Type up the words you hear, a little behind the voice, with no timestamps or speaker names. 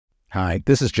Hi,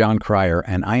 this is John Cryer,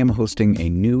 and I am hosting a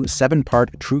new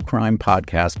 7-part true crime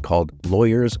podcast called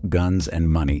Lawyers, Guns, and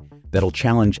Money that'll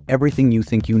challenge everything you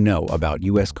think you know about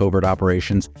U.S. covert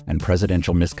operations and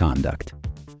presidential misconduct.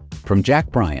 From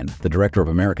Jack Bryan, the director of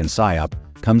American PSYOP,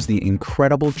 comes the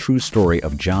incredible true story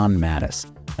of John Mattis,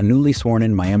 a newly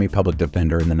sworn-in Miami public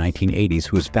defender in the 1980s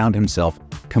who has found himself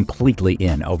completely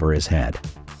in over his head.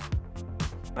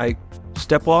 I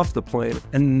step off the plane,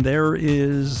 and there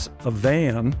is a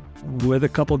van with a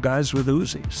couple guys with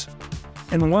Uzis.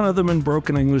 And one of them in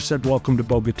broken English said, "Welcome to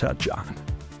Bogota, John."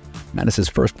 Mattis's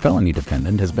first felony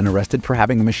defendant has been arrested for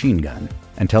having a machine gun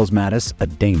and tells Mattis a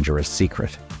dangerous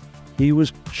secret. He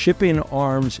was shipping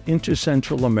arms into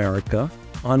Central America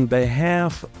on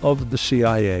behalf of the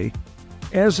CIA.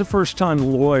 As a first-time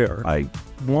lawyer, I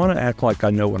want to act like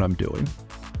I know what I'm doing.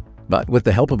 But with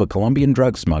the help of a Colombian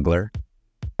drug smuggler,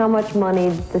 how much money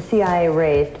the CIA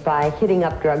raised by hitting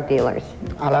up drug dealers?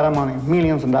 A lot of money,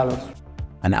 millions of dollars.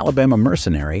 An Alabama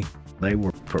mercenary, they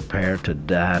were prepared to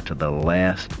die to the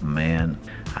last man.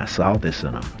 I saw this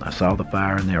in them. I saw the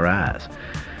fire in their eyes.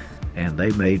 And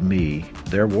they made me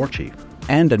their war chief.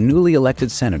 and a newly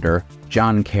elected Senator,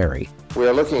 John Kerry. We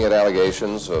are looking at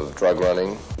allegations of drug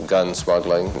running, gun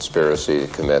smuggling, conspiracy to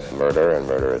commit murder and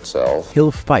murder itself.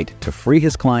 He'll fight to free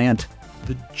his client.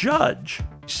 The judge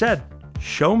said,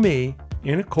 "Show me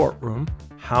in a courtroom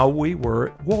how we were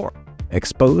at war."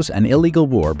 Expose an illegal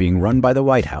war being run by the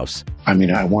White House. I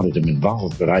mean, I wanted him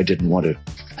involved, but I didn't want to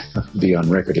be on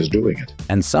record as doing it.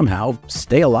 And somehow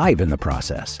stay alive in the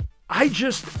process. I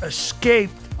just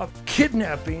escaped a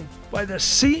kidnapping by the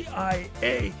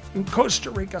CIA in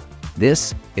Costa Rica.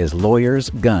 This is Lawyers,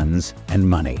 Guns, and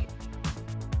Money.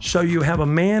 So you have a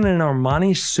man in an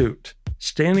Armani suit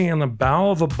standing on the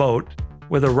bow of a boat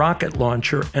with a rocket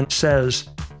launcher and says,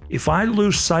 "If I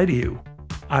lose sight of you,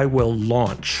 I will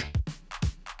launch.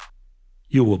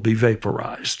 You will be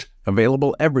vaporized."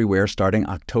 Available everywhere starting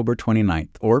October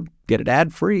 29th, or get it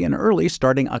ad-free and early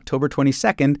starting October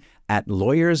 22nd at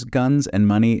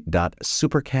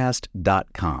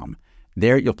lawyersgunsandmoney.supercast.com.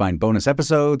 There you'll find bonus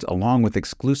episodes along with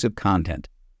exclusive content.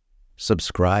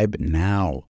 Subscribe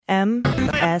now.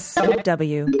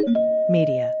 MSW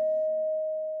Media.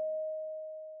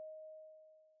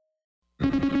 News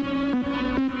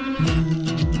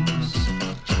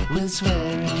with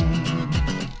swearing.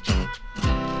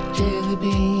 Daily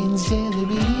beans, daily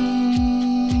beans.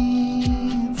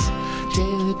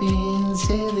 Daily beans,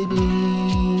 daily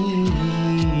beans.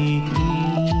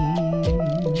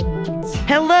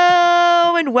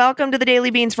 Hello and welcome to the Daily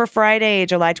Beans for Friday,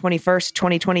 July 21st,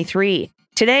 2023.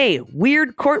 Today,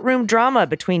 weird courtroom drama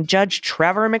between Judge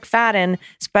Trevor McFadden,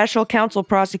 Special Counsel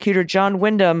Prosecutor John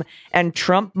Wyndham, and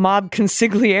Trump mob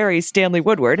consigliere Stanley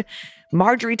Woodward.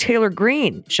 Marjorie Taylor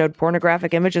Greene showed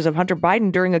pornographic images of Hunter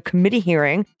Biden during a committee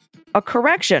hearing. A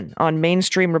correction on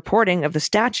mainstream reporting of the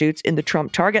statutes in the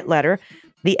Trump target letter.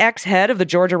 The ex-head of the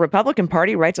Georgia Republican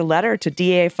Party writes a letter to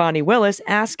DA Fani Willis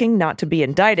asking not to be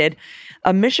indicted.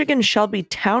 A Michigan Shelby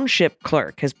Township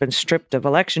clerk has been stripped of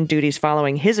election duties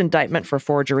following his indictment for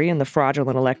forgery in the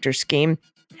fraudulent elector scheme.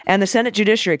 And the Senate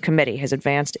Judiciary Committee has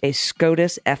advanced a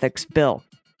SCOTUS ethics bill.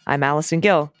 I'm Allison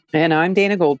Gill. And I'm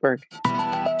Dana Goldberg.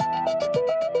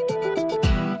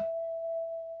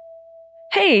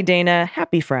 Hey, Dana.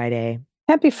 Happy Friday.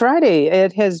 Happy Friday.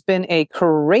 It has been a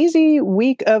crazy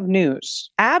week of news.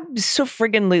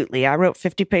 Abso-friggin-lutely. I wrote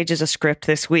 50 pages of script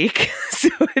this week. So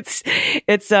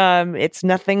it's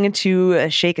nothing to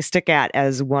shake a stick at,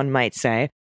 as one might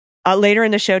say. Later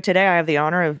in the show today, I have the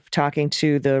honor of talking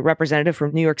to the representative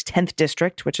from New York's 10th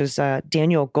District, which is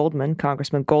Daniel Goldman.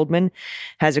 Congressman Goldman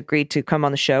has agreed to come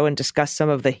on the show and discuss some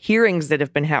of the hearings that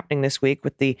have been happening this week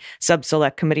with the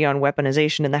Sub-Select Committee on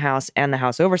Weaponization in the House and the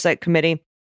House Oversight Committee.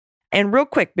 And real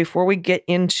quick, before we get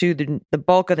into the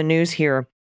bulk of the news here,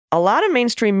 a lot of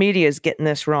mainstream media is getting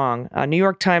this wrong. New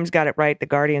York Times got it right. The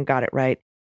Guardian got it right.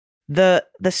 The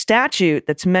statute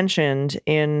that's mentioned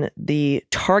in the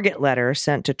target letter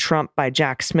sent to Trump by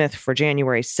Jack Smith for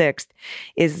January 6th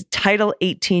is Title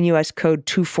 18 U.S. Code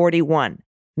 241,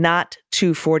 not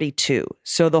 242.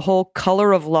 So the whole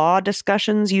color of law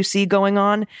discussions you see going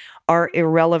on are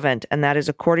irrelevant. And that is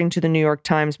according to the New York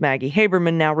Times' Maggie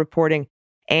Haberman now reporting,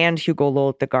 and Hugo Lowell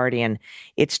at The Guardian.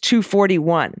 It's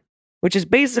 241, which is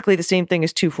basically the same thing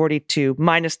as 242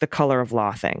 minus the color of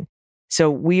law thing. So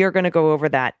we are going to go over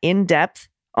that in depth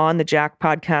on the Jack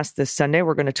podcast this Sunday.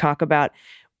 We're going to talk about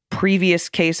previous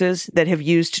cases that have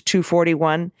used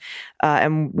 241.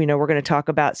 And, we're going to talk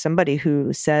about somebody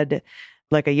who said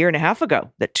like a year and a half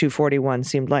ago that 241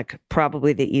 seemed like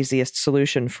probably the easiest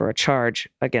solution for a charge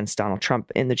against Donald Trump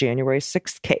in the January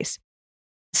 6th case.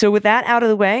 So with that out of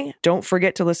the way, don't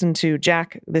forget to listen to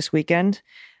Jack this weekend.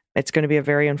 It's going to be a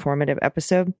very informative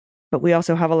episode, but we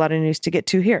also have a lot of news to get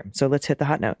to here. So let's hit the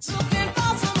hot notes.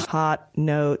 Hot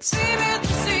notes.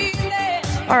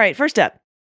 All right, first up.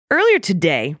 Earlier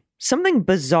today, something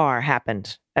bizarre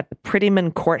happened at the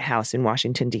Prettyman Courthouse in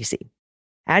Washington, D.C.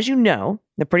 As you know,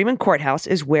 the Prettyman Courthouse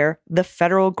is where the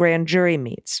federal grand jury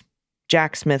meets.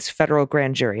 Jack Smith's federal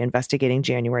grand jury investigating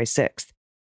January 6th.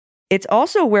 It's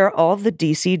also where all the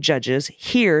D.C. judges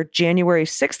hear January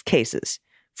 6th cases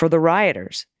for the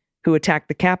rioters who attacked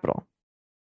the Capitol.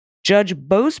 Judge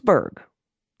Boasberg,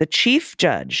 the chief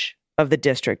judge of the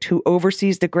district who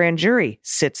oversees the grand jury,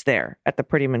 sits there at the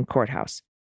Prettyman Courthouse.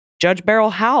 Judge Beryl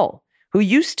Howell, who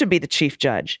used to be the chief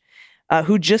judge,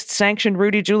 who just sanctioned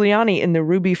Rudy Giuliani in the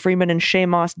Ruby Freeman and Shay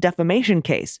Moss defamation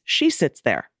case, she sits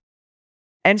there.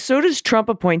 And so does Trump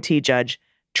appointee Judge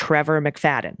Trevor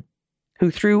McFadden,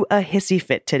 who threw a hissy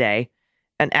fit today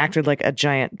and acted like a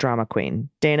giant drama queen.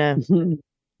 Dana,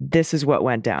 this is what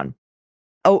went down.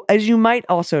 Oh, as you might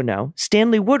also know,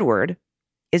 Stanley Woodward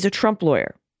is a Trump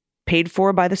lawyer, paid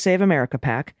for by the Save America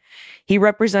PAC. He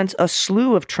represents a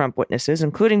slew of Trump witnesses,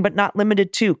 including but not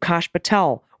limited to Kash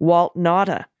Patel, Walt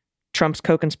Nauta, Trump's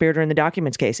co-conspirator in the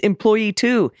documents case, employee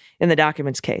 2 in the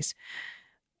documents case,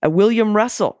 William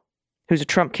Russell, who's a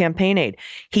Trump campaign aide.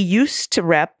 He used to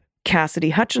rep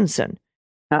Cassidy Hutchinson,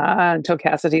 until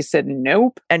Cassidy said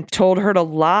nope. And told her to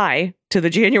lie to the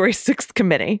January 6th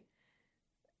committee.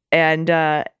 And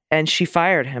she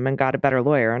fired him and got a better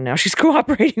lawyer. And now she's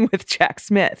cooperating with Jack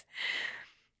Smith.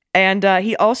 And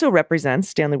he also represents,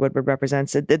 Stanley Woodward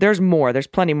represents, there's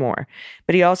plenty more.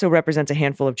 But he also represents a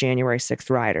handful of January 6th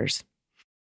rioters.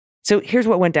 So here's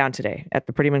what went down today at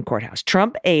the Prettyman Courthouse.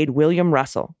 Trump aide William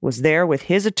Russell was there with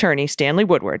his attorney, Stanley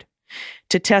Woodward,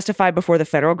 to testify before the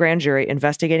federal grand jury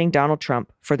investigating Donald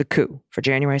Trump for the coup for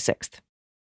January 6th.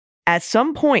 At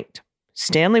some point,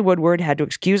 Stanley Woodward had to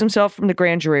excuse himself from the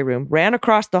grand jury room, ran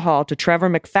across the hall to Trevor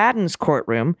McFadden's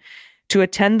courtroom to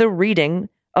attend the reading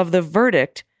of the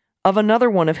verdict of another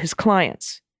one of his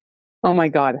clients. Oh my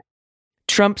God.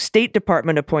 Trump's State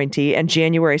Department appointee and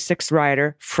January 6th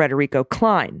rioter, Frederico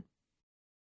Klein.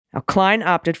 Now, Klein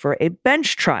opted for a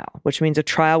bench trial, which means a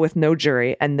trial with no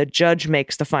jury, and the judge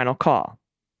makes the final call.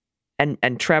 And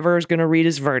Trevor is going to read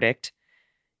his verdict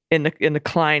in the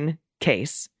Klein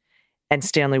case, and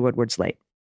Stanley Woodward's late.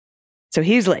 So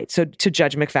he's late. So to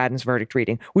Judge McFadden's verdict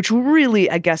reading, which really,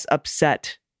 I guess,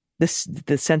 upset the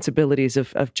sensibilities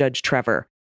of Judge Trevor.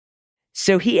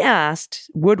 So he asked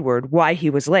Woodward why he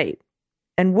was late.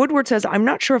 And Woodward says, "I'm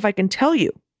not sure if I can tell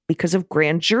you because of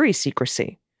grand jury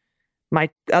secrecy. My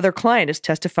other client is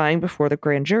testifying before the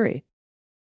grand jury."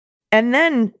 And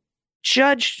then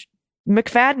Judge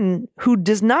McFadden, who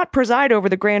does not preside over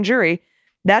the grand jury,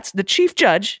 that's the chief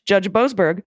judge, Judge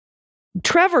Boasberg,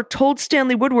 Trevor told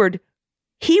Stanley Woodward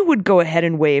he would go ahead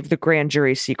and waive the grand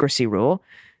jury secrecy rule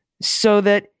so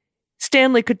that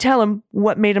Stanley could tell him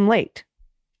what made him late.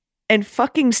 And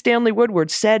fucking Stanley Woodward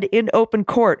said in open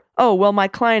court, "Oh, well, my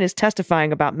client is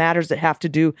testifying about matters that have to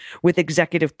do with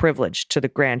executive privilege to the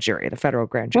grand jury, the federal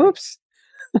grand jury." Oops.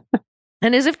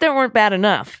 And as if that weren't bad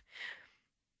enough,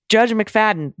 Judge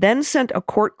McFadden then sent a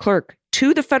court clerk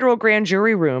to the federal grand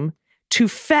jury room to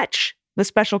fetch the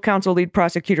special counsel lead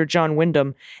prosecutor, John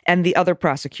Wyndham, and the other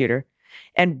prosecutor,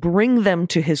 and bring them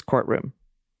to his courtroom.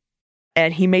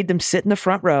 And he made them sit in the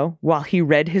front row while he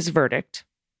read his verdict.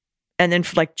 And then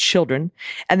like children,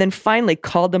 and then finally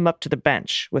called them up to the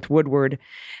bench with Woodward,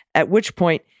 at which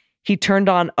point he turned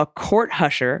on a court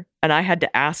husher. And I had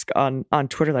to ask on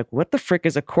Twitter, like, what the frick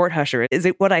is a court husher? Is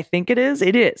it what I think it is?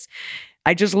 It is.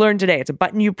 I just learned today it's a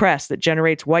button you press that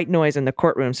generates white noise in the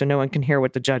courtroom so no one can hear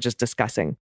what the judge is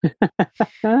discussing.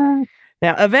 Now,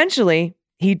 eventually,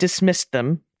 he dismissed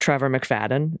them, Trevor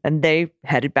McFadden, and they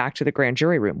headed back to the grand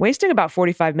jury room, wasting about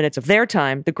 45 minutes of their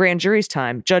time, the grand jury's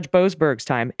time, Judge Boasberg's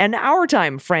time, and our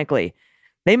time, frankly.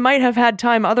 They might have had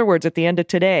time otherwise at the end of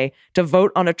today to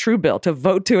vote on a true bill, to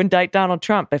vote to indict Donald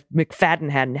Trump if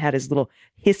McFadden hadn't had his little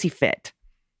hissy fit.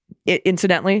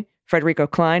 Incidentally, Frederico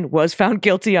Klein was found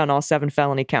guilty on all 7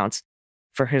 felony counts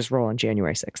for his role on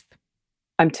January 6th.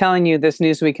 I'm telling you, this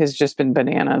news week has just been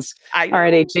bananas. All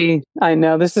right, HE. I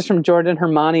know. This is from Jordan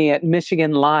Hermani at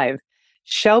Michigan Live.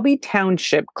 Shelby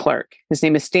Township clerk, his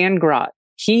name is Stan Grot.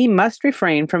 He must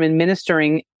refrain from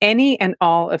administering any and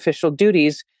all official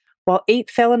duties while 8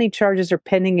 felony charges are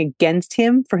pending against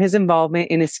him for his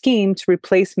involvement in a scheme to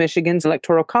replace Michigan's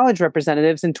Electoral College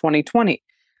representatives in 2020.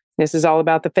 This is all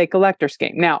about the fake elector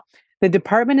scheme. Now, the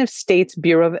Department of State's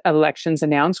Bureau of Elections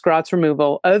announced Grot's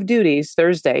removal of duties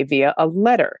Thursday via a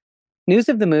letter. News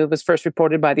of the move was first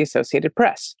reported by the Associated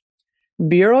Press.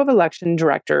 Bureau of Election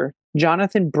Director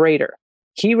Jonathan Brader.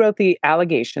 He wrote the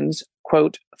allegations,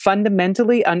 quote,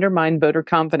 fundamentally undermine voter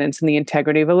confidence in the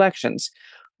integrity of elections,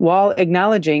 while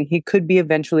acknowledging he could be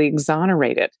eventually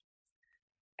exonerated.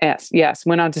 Yes,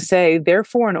 went on to say,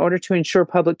 therefore, in order to ensure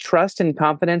public trust and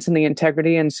confidence in the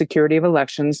integrity and security of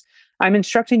elections, I'm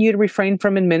instructing you to refrain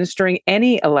from administering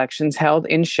any elections held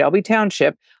in Shelby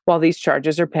Township while these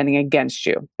charges are pending against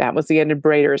you. That was the end of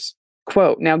Brader's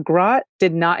quote. Now, Grot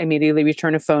did not immediately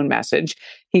return a phone message.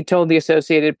 He told the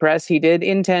Associated Press he did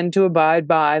intend to abide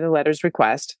by the letter's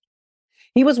request.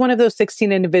 He was one of those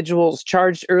 16 individuals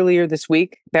charged earlier this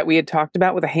week that we had talked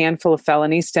about with a handful of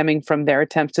felonies stemming from their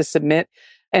attempts to submit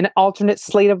an alternate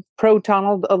slate of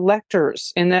pro-Donald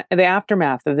electors in the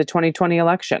aftermath of the 2020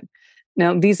 election.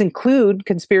 Now, these include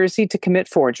conspiracy to commit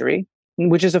forgery,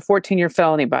 which is a 14-year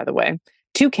felony, by the way,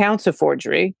 2 counts of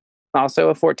forgery, also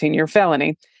a 14-year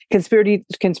felony,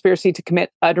 conspiracy to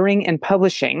commit uttering and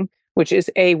publishing, which is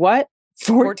a what?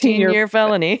 14-year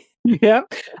felony.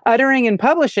 Yep. Uttering and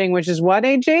publishing, which is what,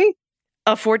 AG?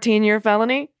 A 14-year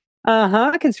felony?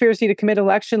 Conspiracy to commit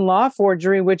election law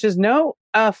forgery, which is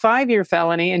a 5-year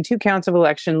felony, and 2 counts of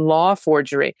election law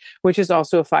forgery, which is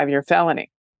also a 5-year felony.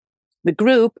 The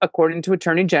group, according to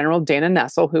Attorney General Dana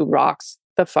Nessel, who rocks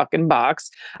the fucking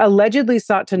box, allegedly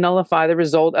sought to nullify the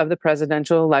result of the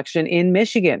presidential election in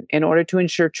Michigan in order to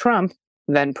ensure Trump,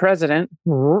 then president,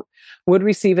 would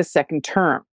receive a second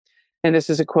term. And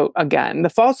this is a quote again. The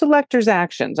false electors'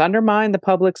 actions undermine the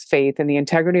public's faith in the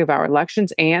integrity of our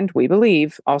elections and, we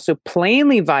believe, also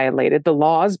plainly violated the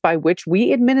laws by which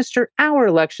we administer our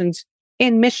elections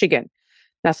in Michigan.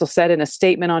 Nessel said in a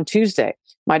statement on Tuesday,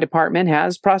 my department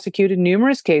has prosecuted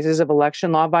numerous cases of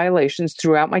election law violations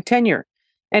throughout my tenure,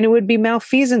 and it would be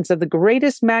malfeasance of the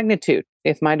greatest magnitude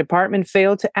if my department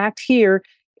failed to act here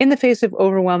in the face of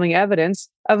overwhelming evidence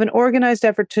of an organized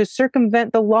effort to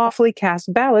circumvent the lawfully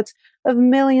cast ballots of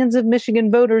millions of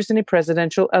Michigan voters in a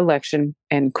presidential election,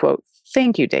 end quote.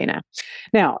 Thank you, Dana.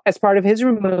 Now, as part of his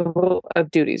removal of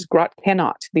duties, Grot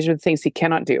cannot, these are the things he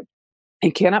cannot do. He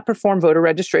cannot perform voter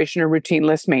registration or routine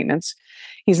list maintenance.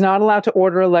 He's not allowed to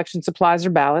order election supplies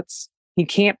or ballots. He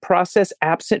can't process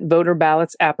absent voter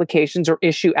ballots applications or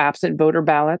issue absent voter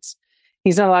ballots.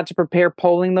 He's not allowed to prepare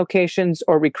polling locations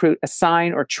or recruit,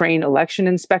 assign, or train election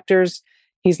inspectors.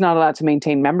 He's not allowed to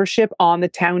maintain membership on the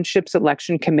township's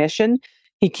election commission.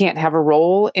 He can't have a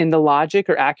role in the logic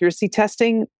or accuracy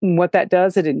testing. What that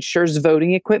does, it ensures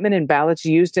voting equipment and ballots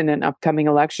used in an upcoming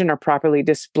election are properly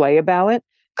display a ballot,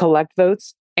 collect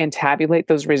votes, and tabulate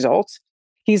those results.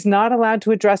 He's not allowed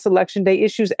to address election day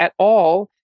issues at all,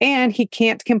 and he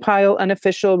can't compile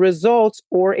unofficial results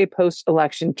or a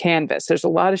post-election canvass. There's a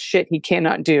lot of shit he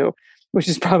cannot do, which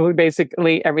is probably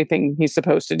basically everything he's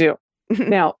supposed to do.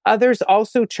 Now, others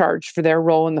also charged for their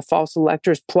role in the false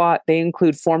electors plot. They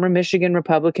include former Michigan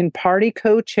Republican Party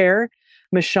co-chair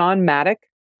Michonne Maddock,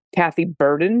 Kathy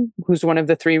Burden, who's one of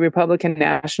the 3 Republican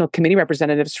National Committee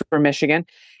representatives for Michigan,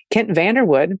 Kent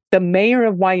Vanderwood, the mayor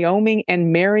of Wyoming,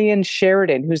 and Marion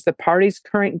Sheridan, who's the party's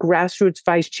current grassroots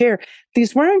vice chair.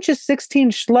 These weren't just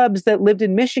 16 schlubs that lived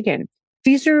in Michigan.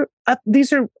 These are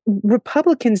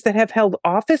Republicans that have held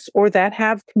office or that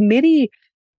have committee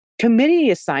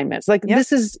assignments.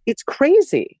 It's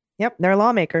crazy. Yep, they're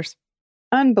lawmakers.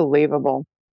 Unbelievable.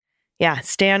 Yeah,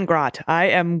 Stan Grot. I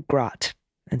am Grot.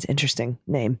 That's an interesting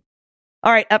name.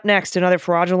 All right, up next, another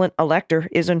fraudulent elector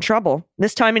is in trouble,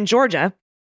 this time in Georgia.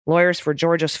 Lawyers for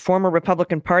Georgia's former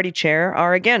Republican Party chair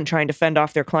are again trying to fend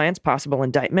off their client's possible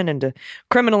indictment into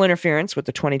criminal interference with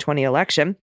the 2020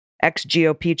 election.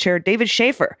 Ex-GOP chair David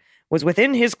Schaefer was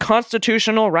within his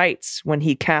constitutional rights when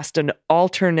he cast an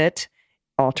alternate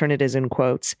is in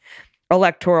quotes,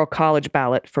 electoral college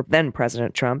ballot for then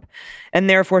President Trump, and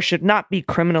therefore should not be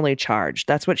criminally charged.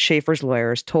 That's what Schaefer's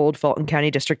lawyers told Fulton County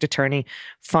District Attorney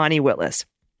Fonnie Willis.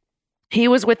 He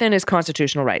was within his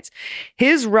constitutional rights.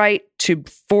 His right to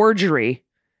forgery,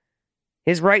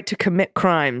 his right to commit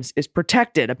crimes is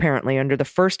protected, apparently, under the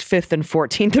 1st, 5th, and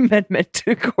 14th Amendment,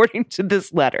 according to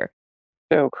this letter.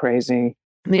 So crazy.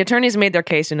 The attorneys made their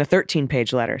case in a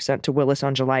 13-page letter sent to Willis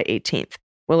on July 18th.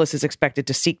 Willis is expected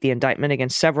to seek the indictment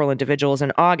against several individuals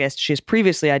in August. She has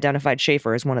previously identified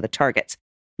Schaefer as one of the targets.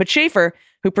 But Schaefer,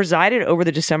 who presided over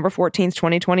the December 14th,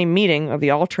 2020 meeting of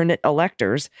the alternate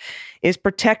electors, is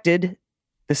protected,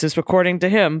 this is according to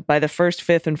him, by the 1st,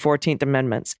 5th, and 14th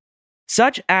Amendments.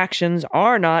 Such actions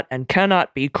are not and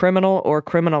cannot be criminal or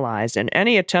criminalized, and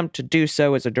any attempt to do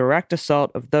so is a direct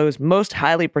assault of those most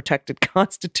highly protected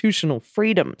constitutional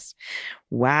freedoms.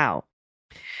 Wow.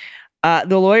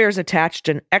 The lawyers attached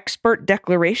an expert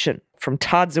declaration from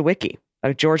Todd Zawicki,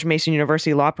 a George Mason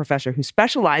University law professor who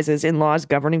specializes in laws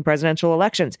governing presidential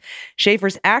elections.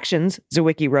 Schaefer's actions,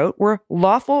 Zawicki wrote, were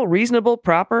lawful, reasonable,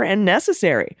 proper, and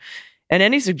necessary. And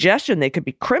any suggestion they could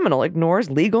be criminal ignores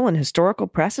legal and historical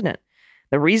precedent,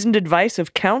 the reasoned advice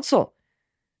of counsel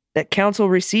that counsel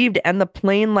received, and the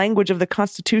plain language of the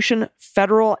Constitution,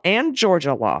 federal and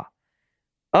Georgia law.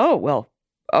 Oh, well,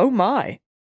 oh my.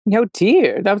 Oh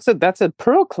dear, that's a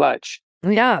pearl clutch.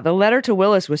 Yeah, the letter to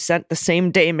Willis was sent the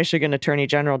same day Michigan Attorney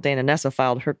General Dana Nessa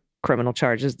filed her criminal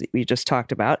charges that we just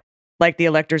talked about. Like the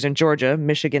electors in Georgia,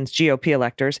 Michigan's GOP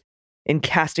electors, in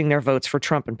casting their votes for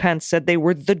Trump and Pence, said they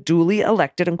were the duly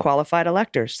elected and qualified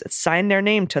electors that signed their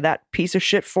name to that piece of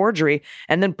shit forgery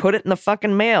and then put it in the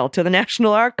fucking mail to the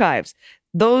National Archives.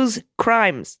 Those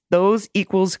crimes, those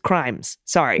equals crimes.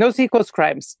 Sorry. Those equals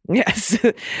crimes. Yes.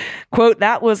 Quote,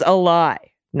 that was a lie,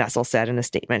 Nessel said in a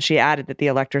statement. She added that the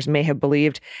electors may have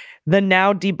believed the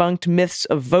now debunked myths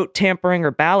of vote tampering or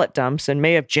ballot dumps and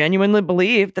may have genuinely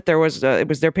believed that it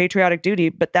was their patriotic duty,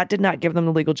 but that did not give them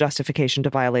the legal justification to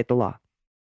violate the law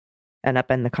and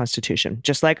upend the Constitution.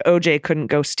 Just like OJ couldn't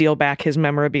go steal back his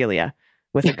memorabilia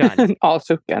with a gun.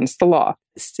 Also against the law.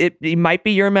 It might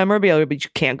be your memorabilia, but you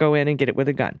can't go in and get it with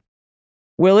a gun.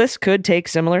 Willis could take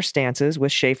similar stances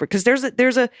with Schaefer because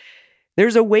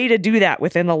there's a way to do that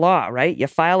within the law, right? You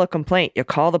file a complaint, you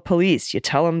call the police, you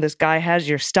tell them this guy has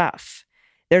your stuff.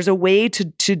 There's a way to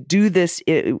do this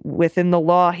within the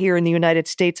law here in the United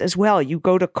States as well. You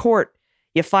go to court,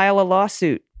 you file a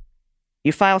lawsuit,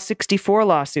 you file 64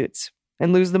 lawsuits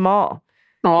and lose them all.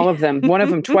 All of them. One of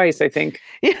them twice, I think.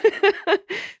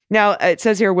 Now, it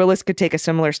says here Willis could take a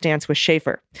similar stance with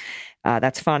Schaefer.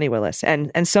 That's Fani Willis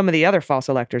and some of the other false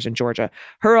electors in Georgia.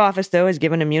 Her office, though, has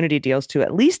given immunity deals to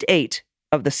at least 8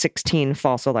 of the 16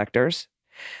 false electors.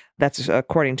 That's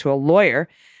according to a lawyer.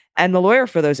 And the lawyer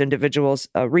for those individuals,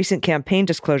 a recent campaign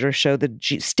disclosure showed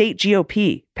the state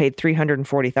GOP paid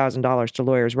 $340,000 to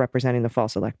lawyers representing the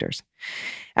false electors.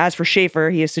 As for Schaefer,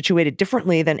 he is situated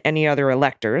differently than any other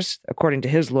electors, according to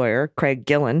his lawyer, Craig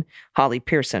Gillen, Holly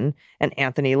Pearson, and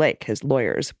Anthony Lake, his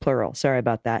lawyers, plural. Sorry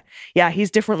about that. Yeah, he's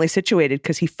differently situated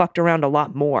because he fucked around a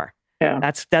lot more.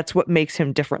 Yeah. That's what makes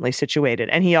him differently situated.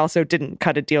 And he also didn't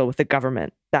cut a deal with the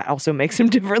government. That also makes him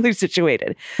differently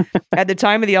situated. At the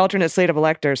time of the alternate slate of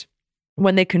electors,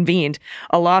 when they convened,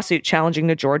 a lawsuit challenging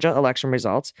the Georgia election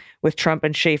results with Trump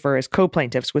and Schaefer as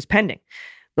co-plaintiffs was pending.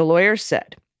 The lawyers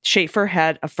said Schaefer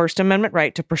had a First Amendment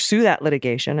right to pursue that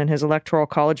litigation, and his Electoral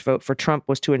College vote for Trump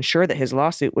was to ensure that his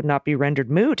lawsuit would not be rendered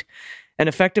moot and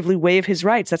effectively waive his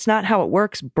rights. That's not how it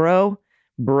works,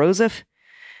 Broseph.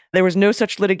 There was no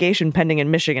such litigation pending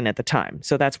in Michigan at the time.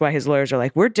 So that's why his lawyers are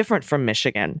like, we're different from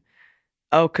Michigan.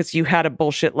 Oh, because you had a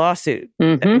bullshit lawsuit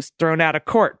that was thrown out of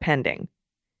court pending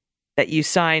that you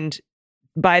signed,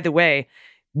 by the way,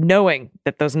 knowing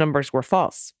that those numbers were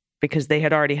false because they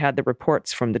had already had the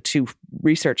reports from the 2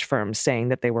 research firms saying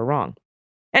that they were wrong.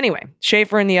 Anyway,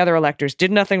 Schaefer and the other electors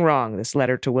did nothing wrong, this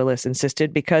letter to Willis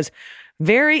insisted, because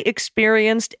very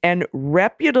experienced and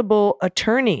reputable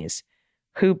attorneys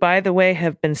who, by the way,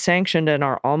 have been sanctioned and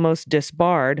are almost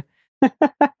disbarred,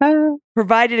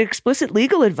 provided explicit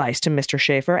legal advice to Mr.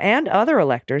 Schaefer and other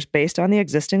electors based on the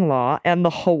existing law and the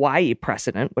Hawaii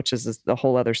precedent, which is the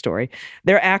whole other story.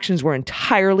 Their actions were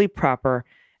entirely proper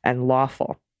and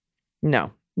lawful.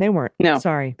 No, they weren't. No,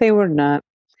 sorry. They were not.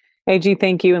 AG,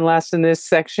 thank you. And last in this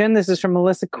section, this is from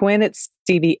Melissa Quinn at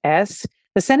CBS.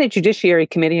 The Senate Judiciary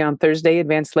Committee on Thursday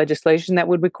advanced legislation that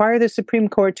would require the Supreme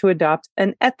Court to adopt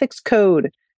an ethics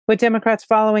code, with Democrats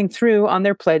following through on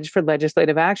their pledge for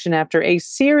legislative action after a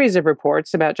series of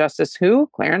reports about Justice who?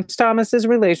 Clarence Thomas's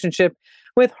relationship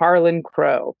with Harlan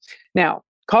Crow. Now,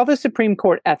 call the Supreme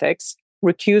Court Ethics,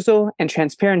 Recusal, and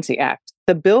Transparency Act.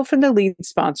 The bill from the lead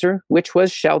sponsor, which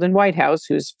was Sheldon Whitehouse,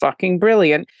 who's fucking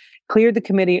brilliant, cleared the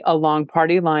committee along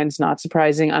party lines, not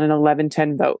surprising, on an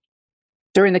 11-10 vote.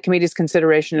 During the committee's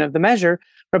consideration of the measure,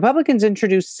 Republicans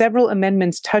introduced several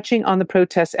amendments touching on the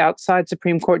protests outside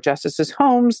Supreme Court justices'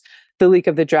 homes, the leak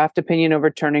of the draft opinion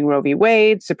overturning Roe v.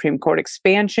 Wade, Supreme Court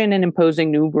expansion, and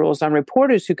imposing new rules on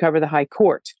reporters who cover the high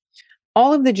court.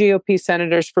 All of the GOP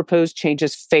senators' proposed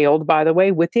changes failed, by the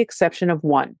way, with the exception of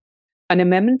one, an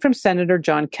amendment from Senator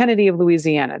John Kennedy of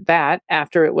Louisiana that,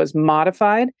 after it was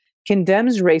modified,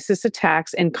 condemns racist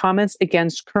attacks and comments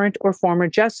against current or former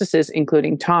justices,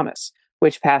 including Thomas,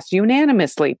 which passed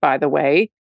unanimously, by the way,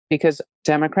 because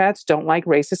Democrats don't like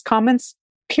racist comments,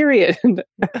 period.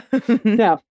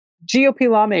 Now, GOP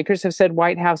lawmakers have said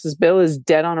Whitehouse's bill is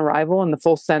dead on arrival in the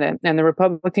full Senate and the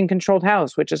Republican-controlled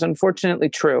House, which is unfortunately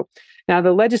true. Now,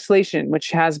 the legislation, which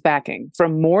has backing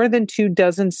from more than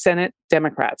 24 Senate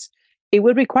Democrats, it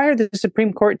would require the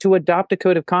Supreme Court to adopt a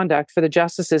code of conduct for the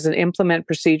justices and implement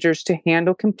procedures to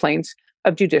handle complaints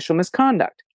of judicial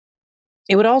misconduct.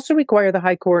 It would also require the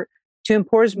High Court to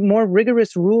impose more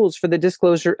rigorous rules for the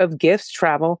disclosure of gifts,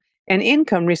 travel, and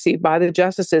income received by the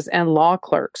justices and law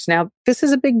clerks. Now, this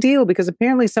is a big deal because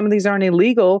apparently some of these aren't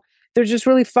illegal. They're just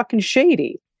really fucking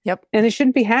shady. Yep. And it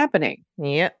shouldn't be happening.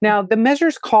 Yep. Now, the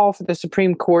measures call for the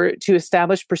Supreme Court to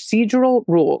establish procedural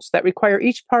rules that require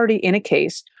each party in a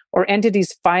case or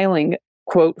entities filing,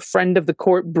 quote, friend of the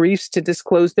court briefs to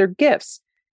disclose their gifts,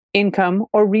 income,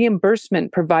 or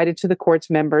reimbursement provided to the court's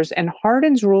members, and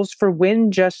hardens rules for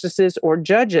when justices or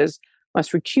judges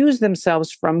must recuse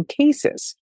themselves from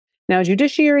cases. Now,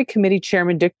 Judiciary Committee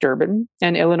Chairman Dick Durbin,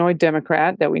 an Illinois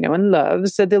Democrat that we know and love,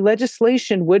 said the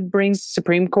legislation would bring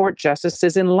Supreme Court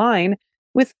justices in line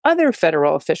with other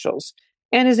federal officials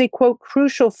and is a, quote,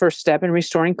 crucial first step in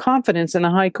restoring confidence in the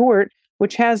High Court,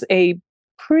 which has a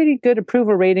pretty good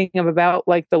approval rating of about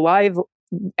like the live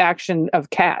action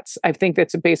of Cats. I think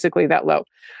that's basically that low.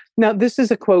 Now, this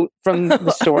is a quote from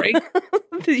the story.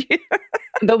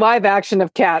 The live action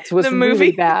of Cats was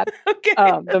really bad. Okay.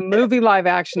 The movie live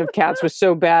action of Cats was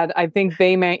so bad, I think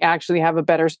they may actually have a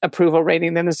better approval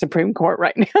rating than the Supreme Court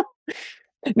right now.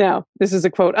 Now, this is a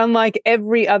quote. Unlike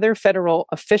every other federal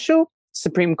official,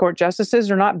 Supreme Court justices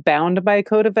are not bound by a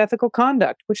code of ethical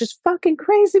conduct, which is fucking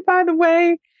crazy, by the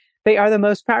way. They are the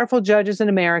most powerful judges in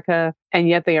America, and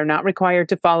yet they are not required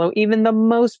to follow even the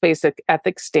most basic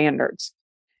ethics standards.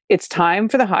 It's time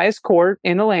for the highest court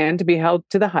in the land to be held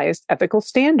to the highest ethical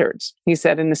standards, he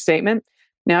said in the statement.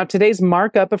 Now, today's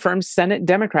markup affirms Senate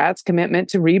Democrats' commitment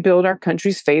to rebuild our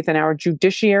country's faith in our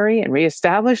judiciary and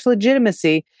reestablish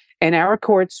legitimacy in our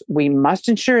courts. We must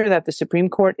ensure that the Supreme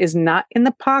Court is not in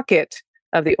the pocket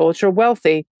of the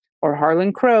ultra-wealthy or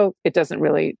Harlan Crow. It doesn't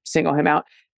really single him out,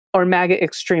 or MAGA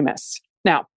extremists.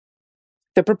 Now,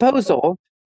 the proposal,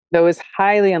 though, is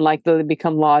highly unlikely to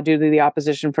become law due to the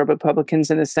opposition from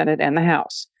Republicans in the Senate and the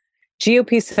House.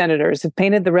 GOP senators have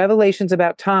painted the revelations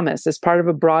about Thomas as part of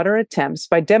a broader attempt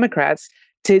by Democrats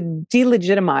to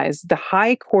delegitimize the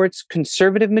High Court's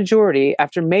conservative majority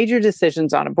after major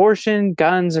decisions on abortion,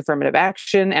 guns, affirmative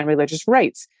action, and religious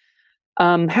rights.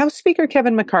 House Speaker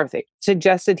Kevin McCarthy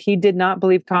suggested he did not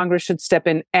believe Congress should step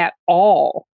in at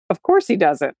all. Of course he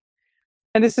doesn't.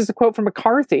 And this is a quote from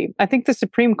McCarthy. I think the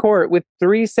Supreme Court, with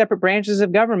 3 separate branches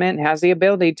of government, has the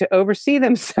ability to oversee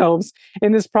themselves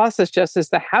in this process, just as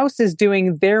the House is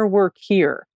doing their work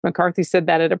here. McCarthy said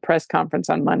that at a press conference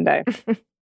on Monday.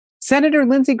 Senator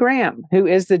Lindsey Graham, who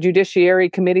is the Judiciary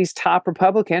Committee's top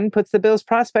Republican, puts the bill's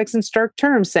prospects in stark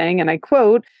terms, saying, and I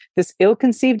quote, "This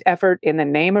ill-conceived effort in the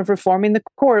name of reforming the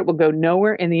court will go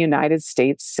nowhere in the United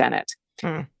States Senate."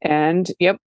 And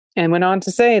went on to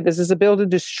say, this is a bill to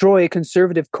destroy a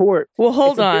conservative court. Well,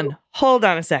 hold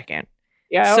on a second.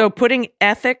 Yeah. So putting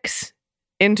ethics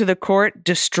into the court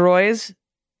destroys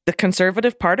the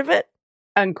conservative part of it?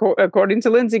 And according to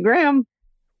Lindsey Graham.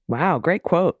 Wow, great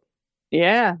quote.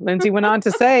 Yeah, Lindsey went on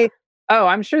to say, oh,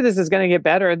 I'm sure this is going to get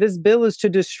better. This bill is to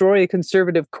destroy a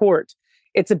conservative court.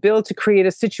 It's a bill to create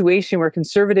a situation where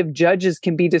conservative judges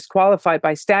can be disqualified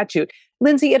by statute.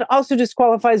 Lindsey, it also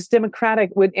disqualifies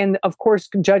Democratic, and of course,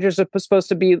 judges are supposed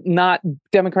to be not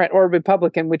Democrat or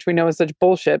Republican, which we know is such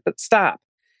bullshit, but stop.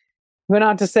 Went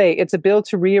on to say, it's a bill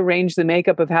to rearrange the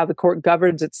makeup of how the court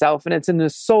governs itself, and it's an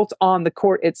assault on the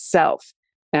court itself.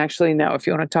 Actually, no, if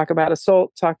you want to talk about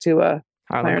assault, talk to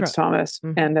Clarence Thomas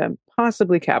and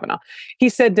possibly Kavanaugh. He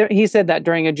said that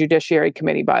during a Judiciary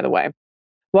Committee, by the way.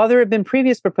 While there have been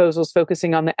previous proposals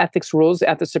focusing on the ethics rules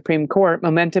at the Supreme Court,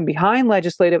 momentum behind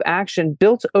legislative action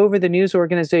built over the news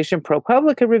organization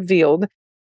ProPublica revealed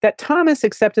that Thomas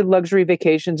accepted luxury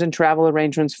vacations and travel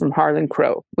arrangements from Harlan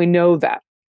Crow. We know that.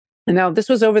 And now this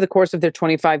was over the course of their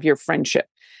 25-year friendship.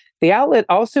 The outlet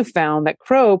also found that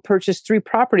Crow purchased 3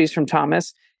 properties from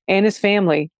Thomas and his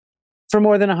family for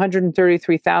more than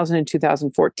 $133,000 in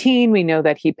 2014. We know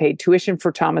that he paid tuition for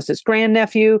Thomas's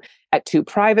grandnephew at 2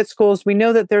 private schools. We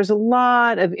know that there's a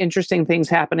lot of interesting things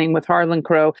happening with Harlan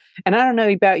Crow. And I don't know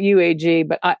about you, AG,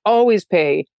 but I always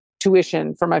pay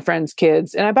tuition for my friends'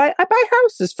 kids, and I buy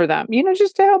houses for them,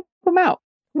 just to help them out.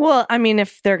 Well, I mean,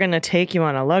 if they're going to take you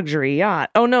on a luxury yacht,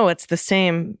 oh no, it's the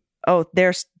same. Oh,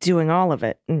 they're doing all of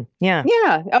it. Yeah.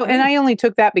 Yeah. Oh, and I only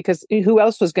took that because who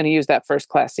else was going to use that first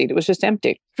class seat? It was just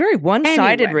empty. Very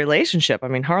one-sided relationship. I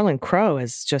mean, Harlan Crow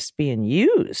is just being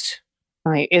used.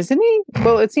 Isn't he?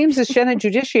 Well, it seems the Senate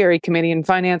Judiciary Committee and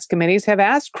Finance Committees have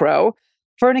asked Crow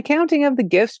for an accounting of the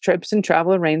gifts, trips, and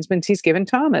travel arrangements he's given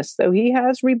Thomas, though he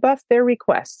has rebuffed their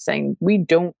request, saying, we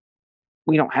don't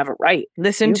we don't have it right.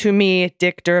 Listen to me,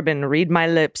 Dick Durbin, read my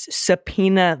lips.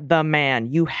 Subpoena the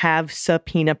man. You have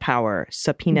subpoena power.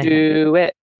 Subpoena Do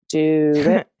him. Do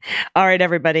it. All right,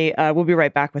 everybody. We'll be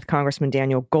right back with Congressman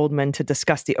Daniel Goldman to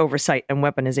discuss the oversight and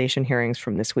weaponization hearings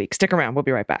from this week. Stick around. We'll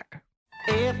be right back.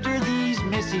 After these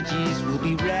messages, we'll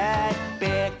be right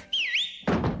back.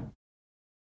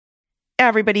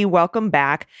 Everybody, welcome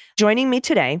back. Joining me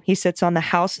today, he sits on the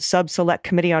House Sub-Select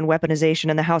Committee on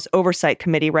Weaponization and the House Oversight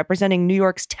Committee representing New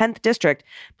York's 10th District.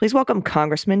 Please welcome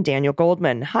Congressman Daniel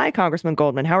Goldman. Hi, Congressman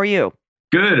Goldman. How are you?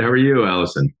 Good. How are you,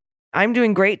 Allison? I'm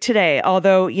doing great today,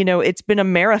 although, it's been a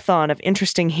marathon of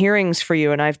interesting hearings for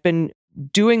you, and I've been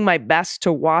doing my best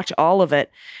to watch all of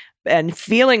it and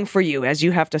feeling for you as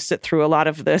you have to sit through a lot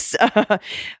of this.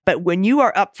 But when you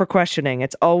are up for questioning,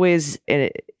 it's always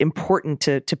important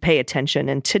to pay attention.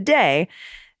 And today,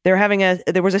 there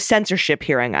was a censorship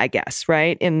hearing, I guess,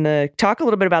 right? Talk a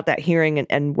little bit about that hearing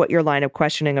and what your line of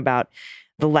questioning about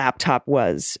the laptop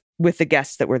was with the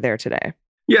guests that were there today.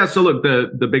 Yeah, so look,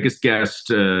 the biggest guest,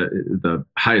 the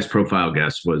highest profile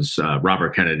guest was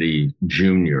Robert Kennedy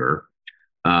Jr.,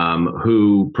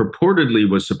 who purportedly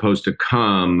was supposed to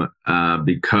come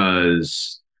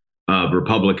because of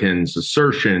Republicans'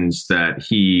 assertions that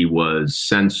he was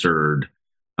censored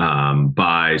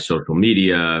by social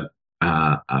media,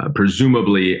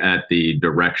 presumably at the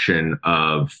direction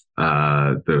of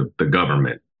the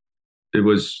government. It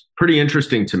was pretty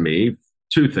interesting to me.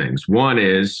 Two things. One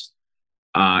is,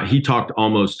 he talked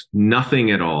almost nothing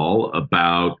at all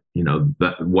about,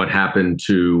 what happened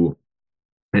to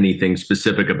anything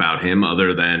specific about him,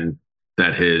 other than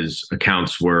that his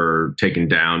accounts were taken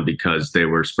down because they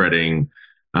were spreading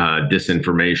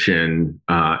disinformation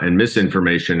and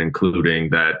misinformation, including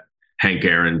that Hank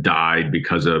Aaron died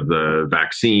because of the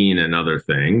vaccine and other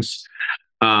things.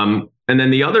 And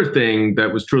then the other thing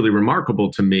that was truly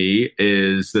remarkable to me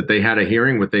is that they had a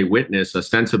hearing with a witness,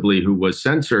 ostensibly who was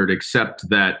censored, except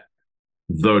that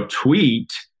the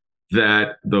tweet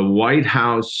that the White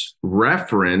House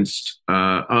referenced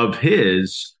of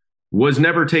his was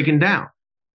never taken down.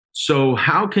 So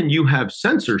how can you have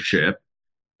censorship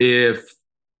if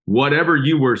whatever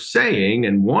you were saying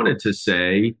and wanted to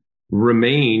say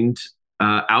remained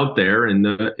out there in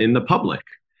the public?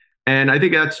 And I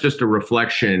think that's just a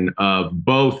reflection of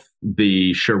both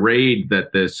the charade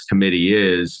that this committee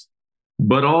is,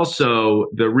 but also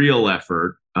the real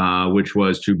effort, which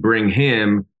was to bring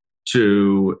him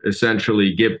to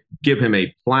essentially give him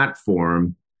a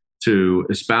platform to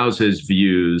espouse his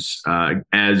views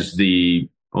as the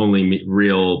only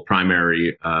real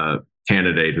primary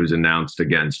candidate who's announced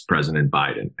against President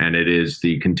Biden. And it is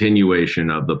the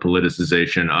continuation of the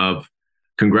politicization of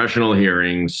congressional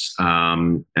hearings,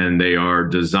 and they are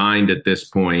designed at this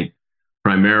point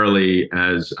primarily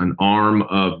as an arm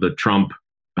of the Trump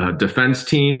defense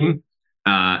team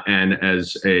and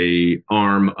as a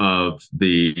arm of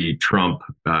the Trump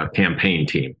campaign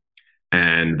team.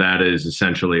 And that is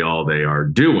essentially all they are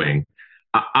doing.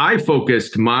 I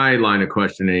focused my line of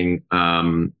questioning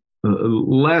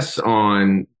less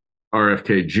on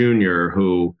RFK Jr.,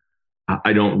 who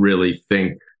I don't really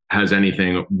think has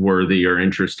anything worthy or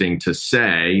interesting to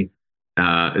say,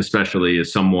 especially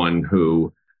as someone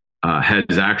who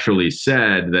has actually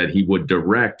said that he would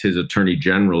direct his attorney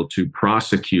general to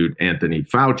prosecute Anthony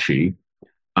Fauci,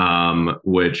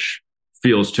 which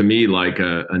feels to me like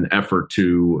an effort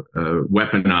to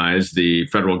weaponize the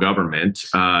federal government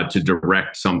to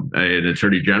direct an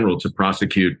attorney general to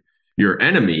prosecute your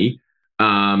enemy.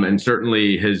 And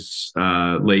certainly his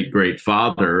late great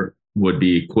father would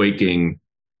be quaking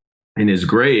in his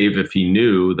grave if he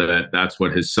knew that that's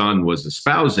what his son was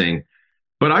espousing.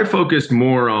 But I focused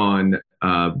more on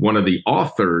one of the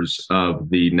authors of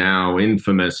the now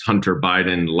infamous Hunter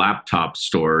Biden laptop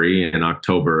story in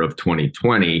October of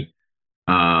 2020,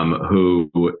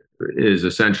 who is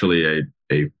essentially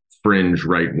a fringe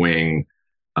right-wing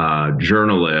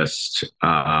journalist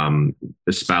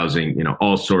espousing,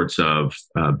 all sorts of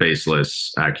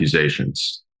baseless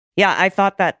accusations. Yeah, I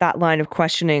thought that line of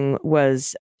questioning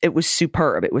was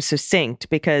superb. It was succinct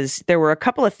because there were a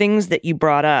couple of things that you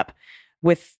brought up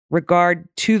with regard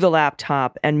to the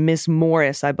laptop and Ms.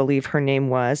 Morris, I believe her name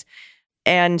was.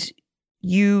 And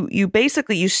you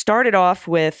basically started off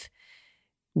with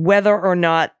whether or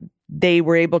not they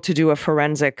were able to do a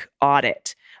forensic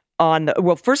audit on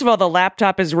first of all, the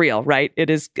laptop is real, right? It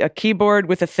is a keyboard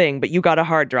with a thing, but you got a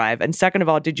hard drive. And second of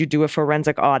all, did you do a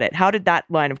forensic audit? How did that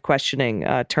line of questioning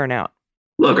turn out?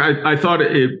 Look, I thought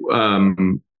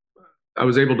I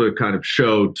was able to kind of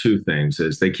show two things.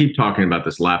 Is they keep talking about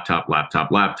this laptop,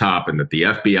 and that the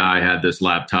FBI had this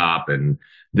laptop, and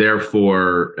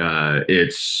Therefore,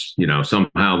 it's,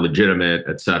 somehow legitimate,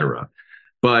 et cetera.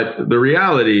 But the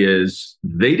reality is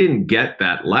they didn't get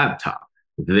that laptop.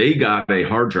 They got a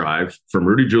hard drive from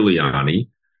Rudy Giuliani,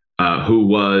 who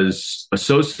was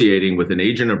associating with an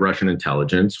agent of Russian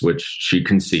intelligence, which she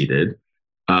conceded,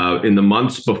 in the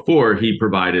months before he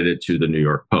provided it to the New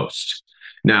York Post.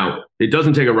 Now, it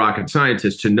doesn't take a rocket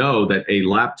scientist to know that a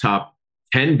laptop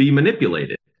can be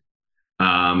manipulated.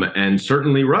 And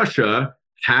certainly Russia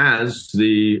has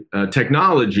the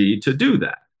technology to do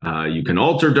that. You can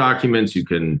alter documents, you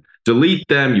can delete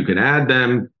them, you can add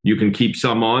them, you can keep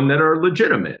some on that are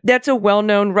legitimate. That's a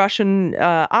well-known Russian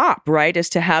op, right? Is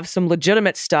to have some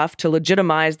legitimate stuff to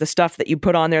legitimize the stuff that you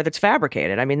put on there that's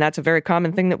fabricated. I mean, that's a very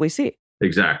common thing that we see.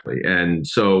 Exactly. And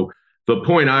so the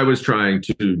point I was trying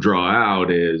to draw out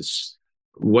is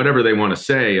whatever they want to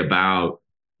say about,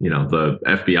 the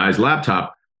FBI's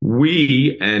laptop,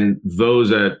 we and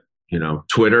those at,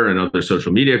 Twitter and other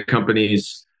social media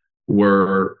companies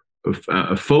were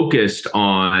focused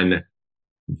on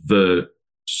the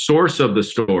source of the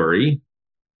story,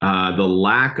 the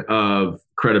lack of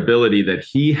credibility that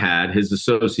he had, his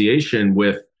association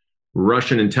with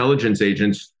Russian intelligence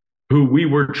agents who we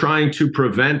were trying to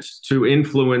prevent to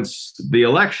influence the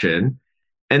election.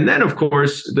 And then, of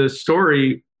course, the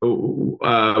story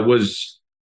was,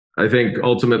 I think,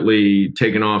 ultimately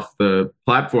taken off the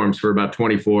platforms for about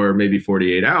 24, maybe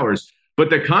 48 hours. But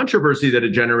the controversy that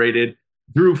it generated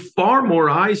drew far more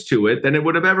eyes to it than it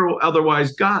would have ever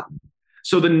otherwise gotten.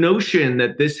 So the notion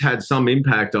that this had some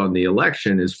impact on the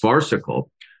election is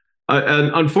farcical.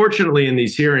 And unfortunately, in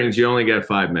these hearings, you only get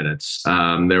 5 minutes.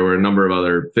 There were a number of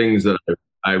other things that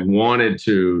I wanted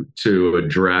to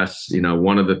address.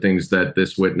 One of the things that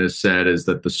this witness said is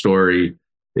that the story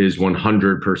is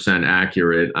 100%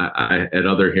 accurate. At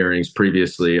other hearings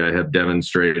previously, I have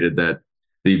demonstrated that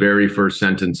the very first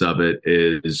sentence of it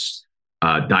is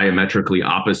diametrically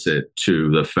opposite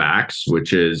to the facts,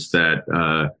 which is that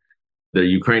the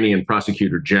Ukrainian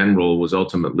prosecutor general was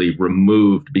ultimately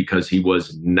removed because he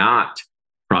was not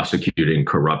prosecuting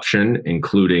corruption,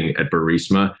 including at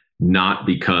Burisma, not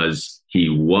because he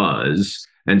was.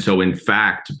 And so, in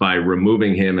fact, by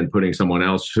removing him and putting someone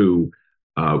else who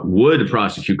would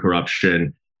prosecute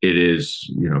corruption, it is,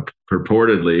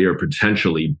 purportedly or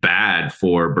potentially bad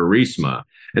for Burisma.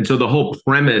 And so the whole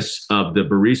premise of the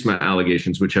Burisma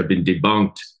allegations, which have been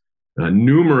debunked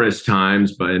numerous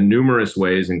times, but in numerous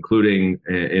ways, including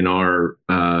in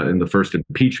the first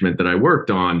impeachment that I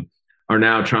worked on, are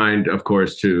now trying, of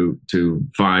course, to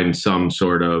find some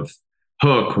sort of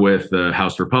hook with the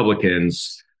House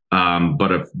Republicans,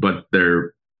 but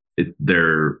they're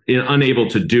unable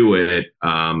to do it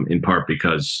in part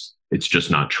because it's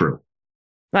just not true.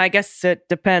 I guess it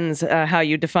depends how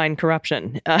you define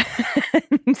corruption.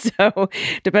 So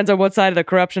depends on what side of the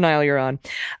corruption aisle you're on.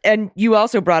 And you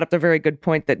also brought up the very good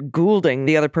point that Goulding,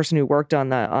 the other person who worked on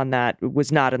that,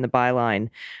 was not in the byline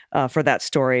for that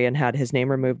story and had his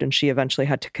name removed. And she eventually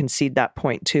had to concede that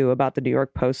point too about the New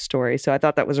York Post story. So I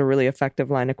thought that was a really effective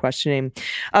line of questioning.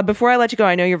 Before I let you go,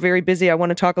 I know you're very busy. I want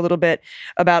to talk a little bit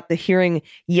about the hearing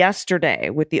yesterday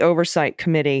with the Oversight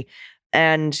Committee.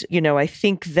 And, I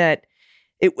think that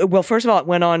first of all, it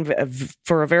went on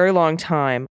for a very long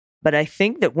time. But I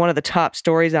think that one of the top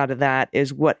stories out of that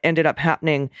is what ended up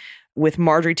happening with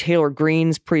Marjorie Taylor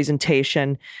Greene's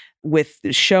presentation, with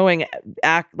showing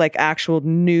actual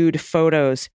nude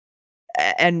photos,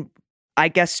 and I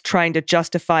guess trying to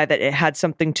justify that it had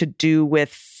something to do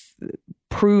with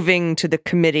proving to the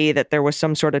committee that there was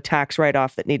some sort of tax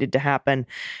write-off that needed to happen.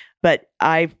 But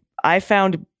I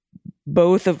found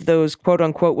both of those quote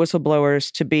unquote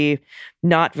whistleblowers to be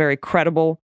not very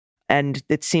credible. And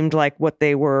it seemed like what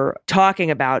they were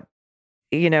talking about,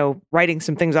 writing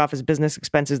some things off as business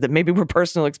expenses that maybe were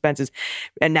personal expenses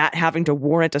and not having to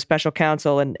warrant a special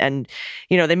counsel. And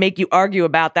they make you argue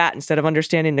about that instead of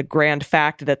understanding the grand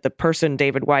fact that the person,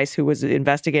 David Weiss, who was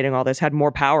investigating all this, had more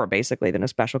power basically than a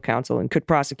special counsel and could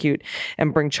prosecute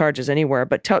and bring charges anywhere.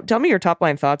 But tell me your top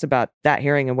line thoughts about that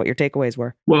hearing and what your takeaways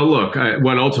were. Well, look,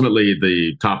 what ultimately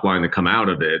the top line that come out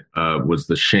of it was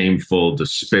the shameful,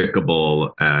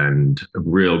 despicable, and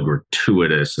real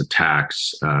gratuitous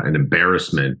attacks and embarrassment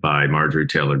by Marjorie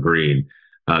Taylor Greene.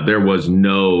 There was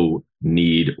no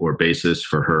need or basis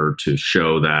for her to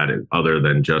show that other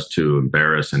than just to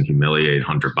embarrass and humiliate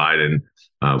Hunter Biden,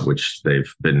 which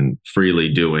they've been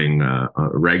freely doing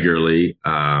regularly.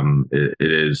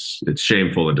 It's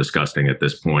shameful and disgusting at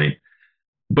this point.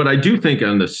 But I do think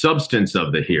on the substance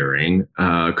of the hearing,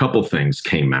 a couple things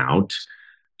came out.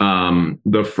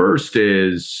 The first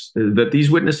is that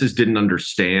these witnesses didn't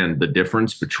understand the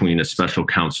difference between a special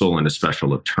counsel and a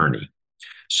special attorney.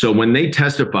 So when they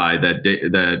testified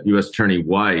that U.S. Attorney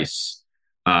Weiss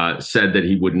said that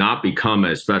he would not become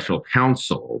a special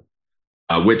counsel,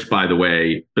 which, by the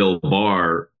way, Bill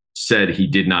Barr said he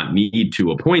did not need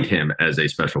to appoint him as a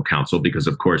special counsel because,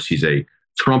 of course, he's a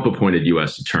Trump-appointed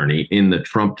U.S. attorney in the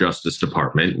Trump Justice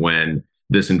Department when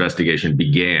this investigation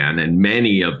began, and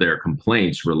many of their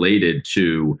complaints related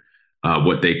to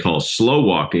what they call slow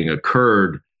walking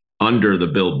occurred under the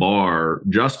Bill Barr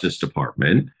Justice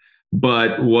Department.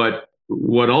 But what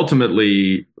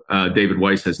ultimately David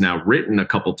Weiss has now written a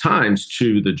couple times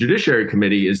to the Judiciary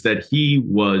Committee is that he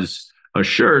was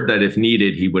assured that if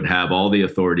needed, he would have all the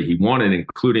authority he wanted,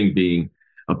 including being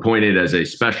appointed as a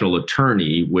special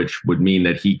attorney, which would mean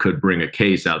that he could bring a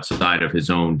case outside of his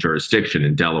own jurisdiction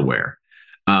in Delaware.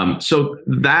 So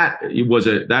that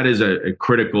is a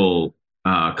critical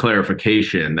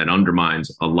clarification that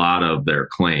undermines a lot of their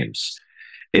claims.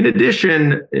 In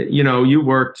addition, you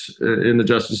worked in the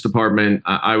Justice Department.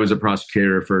 I was a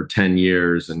prosecutor for 10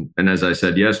 years. And as I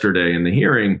said yesterday in the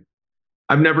hearing,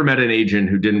 I've never met an agent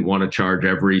who didn't want to charge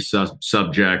every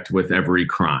subject with every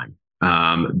crime.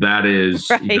 That is,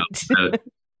 right.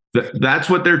 That's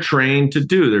what they're trained to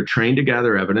do. They're trained to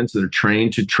gather evidence. They're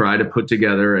trained to try to put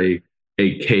together a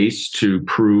case to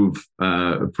prove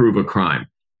a crime.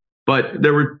 But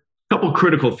there were a couple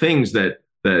critical things that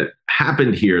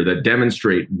happened here that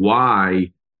demonstrate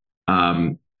why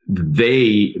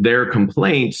their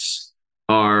complaints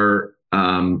are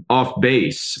off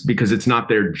base, because it's not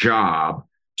their job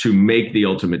to make the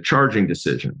ultimate charging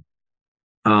decision.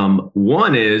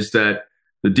 One is that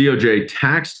the DOJ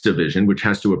tax division, which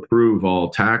has to approve all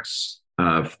tax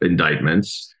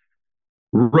indictments,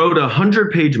 wrote a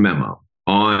 100-page memo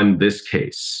on this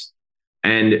case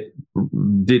and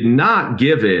did not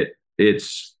give it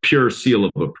its pure seal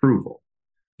of approval.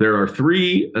 There are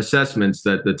 3 assessments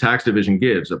that the tax division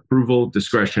gives: approval,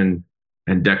 discretion,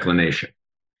 and declination.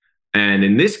 And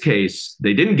in this case,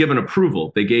 they didn't give an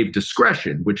approval. They gave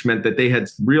discretion, which meant that they had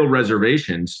real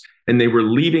reservations and they were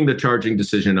leaving the charging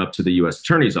decision up to the U.S.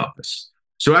 Attorney's Office.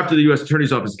 So after the U.S.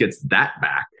 Attorney's Office gets that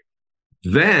back,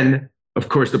 then, of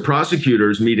course, the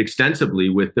prosecutors meet extensively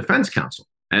with defense counsel,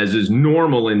 as is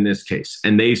normal in this case.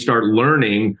 And they start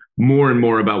learning more and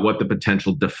more about what the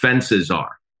potential defenses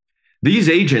are. These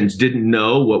agents didn't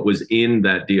know what was in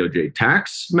that DOJ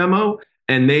tax memo,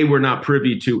 and they were not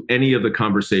privy to any of the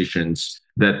conversations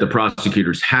that the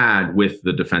prosecutors had with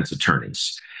the defense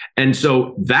attorneys. And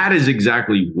so that is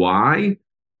exactly why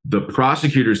the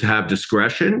prosecutors have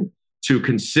discretion to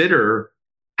consider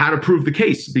how to prove the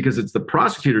case, because it's the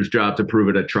prosecutor's job to prove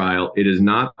it at trial. It is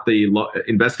not the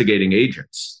investigating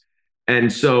agents.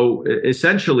 And so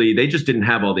essentially, they just didn't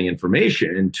have all the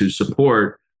information to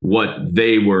support what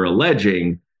they were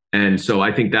alleging. And so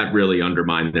I think that really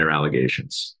undermined their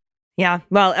allegations. Yeah.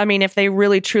 Well, I mean, if they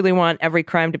really truly want every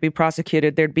crime to be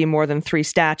prosecuted, there'd be more than 3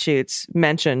 statutes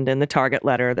mentioned in the target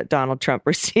letter that Donald Trump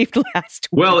received last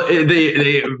week. Well,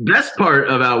 the best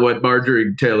part about what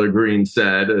Marjorie Taylor Greene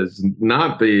said is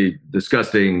not the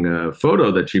disgusting photo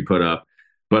that she put up,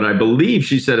 but I believe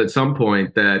she said at some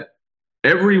point that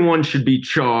everyone should be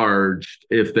charged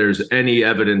if there's any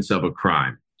evidence of a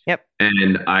crime. Yep.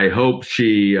 And I hope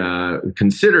she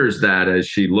considers that as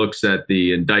she looks at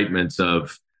the indictments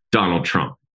of Donald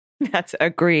Trump. That's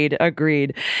agreed.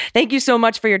 Thank you so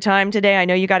much for your time today. I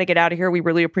know you got to get out of here. We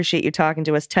really appreciate you talking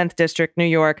to us. 10th District, New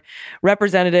York,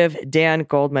 Representative Dan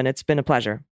Goldman. It's been a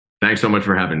pleasure. Thanks so much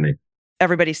for having me.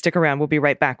 Everybody stick around. We'll be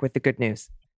right back with the good news.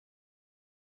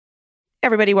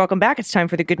 Everybody, welcome back. It's time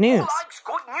for the good news. Who likes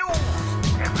good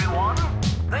news, everyone?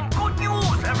 Then good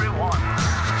news, everyone.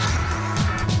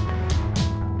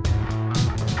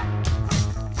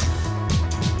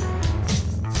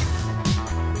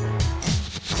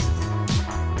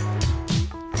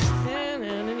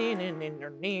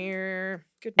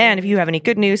 And if you have any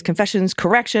good news, confessions,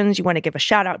 corrections, you want to give a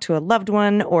shout out to a loved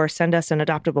one or send us an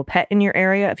adoptable pet in your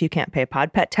area if you can't pay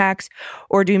pod pet tax,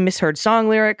 or do misheard song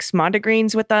lyrics,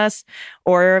 mondegreens with us,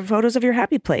 or photos of your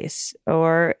happy place,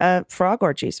 or frog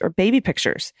orgies, or baby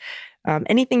pictures.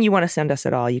 Anything you want to send us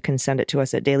at all, you can send it to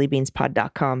us at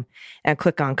dailybeanspod.com and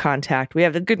click on contact. We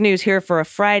have the good news here for a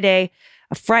Friday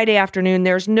afternoon.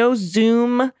 There's no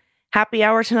Zoom happy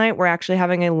hour tonight. We're actually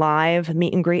having a live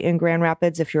meet and greet in Grand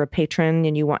Rapids. If you're a patron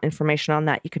and you want information on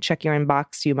that, you can check your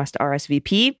inbox. You must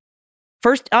RSVP.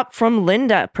 First up from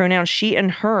Linda, pronouns she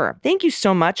and her. Thank you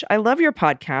so much. I love your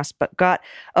podcast, but got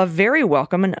a very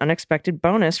welcome and unexpected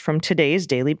bonus from today's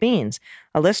Daily Beans.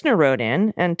 A listener wrote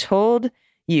in and told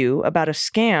you about a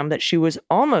scam that she was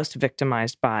almost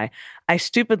victimized by. I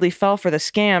stupidly fell for the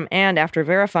scam and, after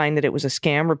verifying that it was a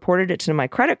scam, reported it to my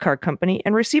credit card company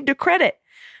and received a credit.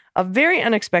 A very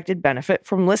unexpected benefit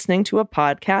from listening to a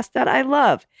podcast that I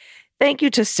love. Thank you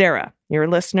to Sarah, your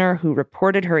listener, who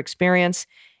reported her experience,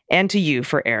 and to you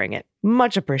for airing it.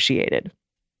 Much appreciated.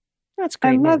 That's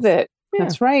great. I love news. it. Yeah.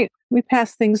 That's right. We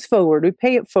pass things forward. We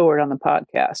pay it forward on the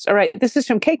podcast. All right. This is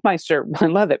from Cake Meister. I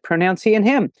love it. Pronounce he and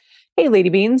him. Hey, Lady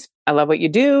Beans. I love what you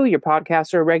do. Your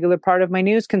podcasts are a regular part of my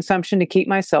news consumption to keep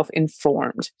myself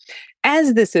informed.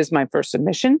 As this is my first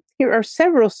submission, here are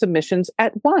several submissions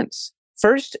at once.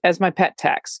 First, as my pet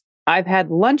tax. I've had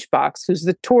Lunchbox, who's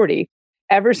the tortie,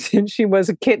 ever since she was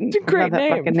a kitten. It's a great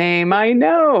name. Fucking name. I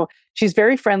know. She's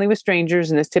very friendly with strangers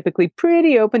and is typically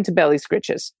pretty open to belly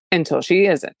scritches until she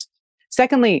isn't.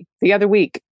 Secondly, the other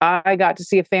week, I got to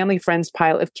see a family friend's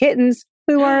pile of kittens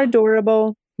who are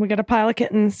adorable. We got a pile of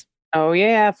kittens. Oh,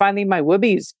 yeah. Finally, my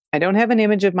whoobies. I don't have an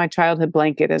image of my childhood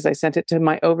blanket as I sent it to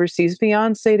my overseas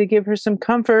fiance to give her some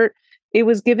comfort. It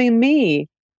was giving me,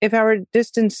 if our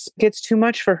distance gets too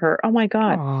much for her. Oh, my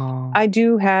God. Aww. I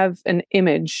do have an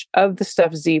image of the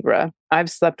stuffed zebra I've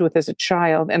slept with as a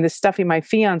child and the stuffy my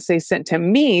fiance sent to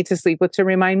me to sleep with to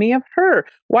remind me of her.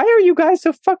 Why are you guys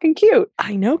so fucking cute?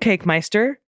 I know, Cake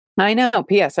Meister. I know.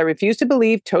 P.S. I refuse to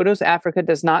believe Toto's Africa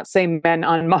does not say men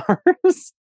on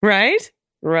Mars. Right?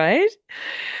 Right?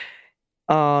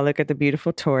 Oh, look at the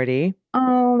beautiful tortie.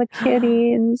 Oh, the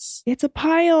kitties. It's a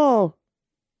pile.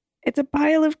 It's a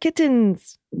pile of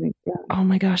kittens. Oh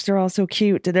my gosh, they're all so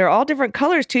cute. They're all different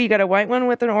colors too. You got a white one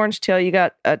with an orange tail. You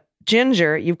got a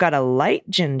ginger. You've got a light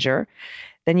ginger.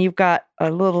 Then you've got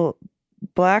a little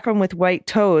black one with white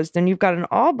toes. Then you've got an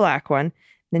all black one.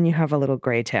 Then you have a little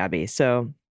gray tabby.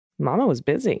 So Mama was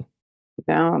busy.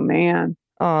 Oh, man.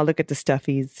 Oh, look at the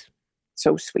stuffies.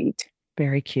 So sweet.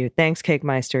 Very cute. Thanks, Cake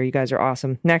Meister. You guys are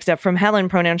awesome. Next up from Helen,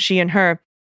 pronouns she and her.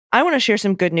 I want to share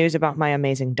some good news about my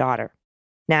amazing daughter.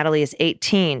 Natalie is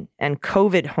 18 and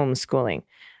COVID homeschooling.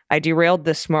 I derailed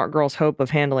this smart girl's hope of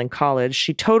handling college.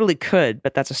 She totally could,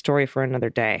 but that's a story for another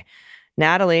day.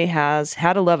 Natalie has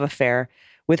had a love affair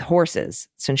with horses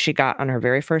since she got on her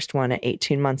very first one at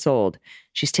 18 months old.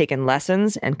 She's taken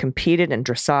lessons and competed in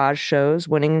dressage shows,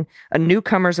 winning a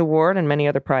newcomer's award and many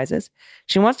other prizes.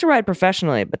 She wants to ride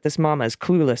professionally, but this mama is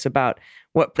clueless about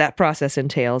what that process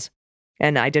entails,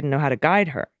 and I didn't know how to guide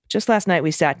her. Just last night,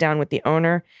 we sat down with the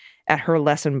owner at her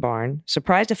lesson barn,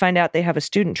 surprised to find out they have a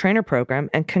student trainer program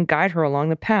and can guide her along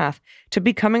the path to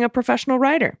becoming a professional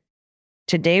rider.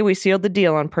 Today, we sealed the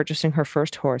deal on purchasing her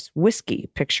first horse, Whiskey,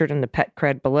 pictured in the pet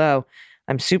cred below.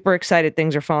 I'm super excited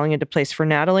things are falling into place for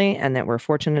Natalie and that we're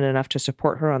fortunate enough to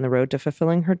support her on the road to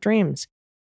fulfilling her dreams.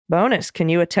 Bonus, can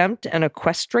you attempt an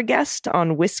equestra guest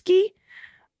on Whiskey?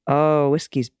 Oh,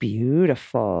 Whiskey's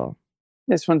beautiful.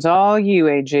 This one's all you,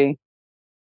 AG.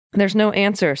 There's no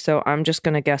answer, so I'm just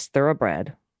going to guess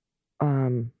thoroughbred.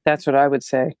 That's what I would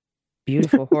say.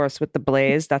 Beautiful horse with the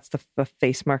blaze. That's the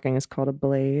face marking is called a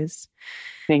blaze.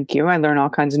 Thank you. I learn all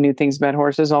kinds of new things about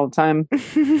horses all the time.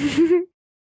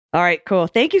 All right, cool.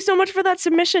 Thank you so much for that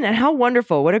submission. And how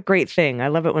wonderful. What a great thing. I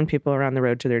love it when people are on the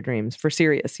road to their dreams. For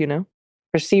serious, you know?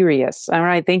 For serious. All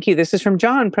right. Thank you. This is from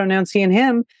John, pronouns he and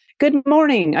him. Good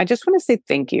morning. I just want to say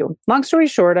thank you. Long story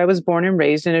short, I was born and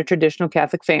raised in a traditional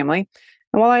Catholic family.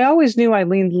 And while I always knew I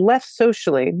leaned left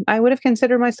socially, I would have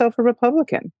considered myself a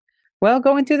Republican. Well,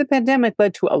 going through the pandemic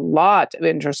led to a lot of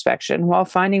introspection while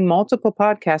finding multiple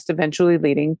podcasts eventually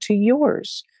leading to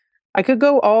yours. I could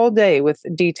go all day with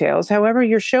details. However,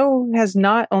 your show has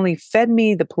not only fed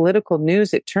me the political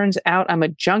news it turns out I'm a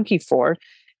junkie for, it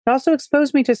also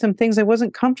exposed me to some things I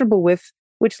wasn't comfortable with,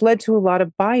 which led to a lot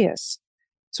of bias.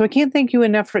 So I can't thank you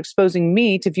enough for exposing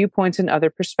me to viewpoints and other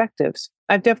perspectives.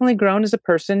 I've definitely grown as a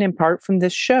person in part from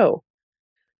this show.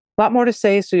 A lot more to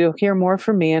say, so you'll hear more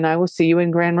from me, and I will see you in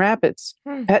Grand Rapids.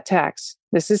 Pet tax.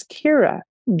 This is Kira,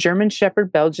 German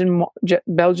Shepherd, Belgian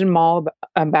Mall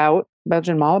about.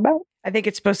 I think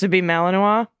it's supposed to be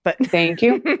Malinois, but thank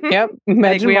you. Yep, I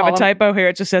think we have a typo here.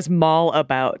 It just says Mall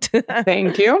about.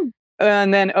 Thank you.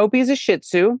 And then Opie's a Shih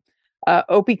Tzu.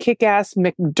 Opie Kick-Ass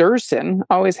McDurson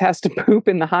always has to poop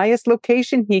in the highest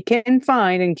location he can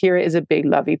find, and Kira is a big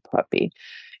lovey puppy.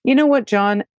 You know what,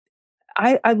 John?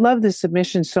 I love this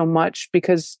submission so much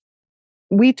because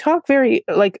we talk very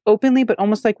openly, but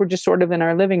almost like we're just sort of in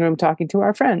our living room talking to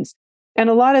our friends. And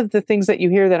a lot of the things that you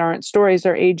hear that aren't stories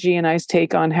are AG and I's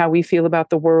take on how we feel about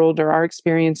the world or our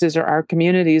experiences or our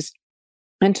communities.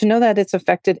 And to know that it's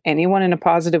affected anyone in a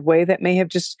positive way that may have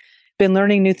just been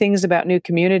learning new things about new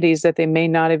communities that they may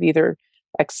not have either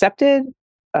accepted,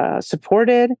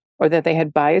 supported, or that they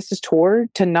had biases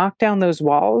toward to knock down those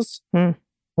walls.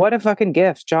 What a fucking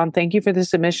gift. John, thank you for the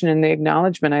submission and the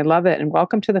acknowledgement. I love it. And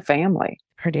welcome to the family.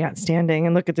 Pretty outstanding.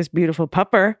 And look at this beautiful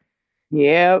pupper.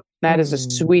 Yep, that is a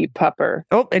sweet pupper.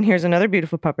 Oh, and here's another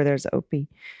beautiful pupper. There's Opie.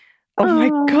 Oh my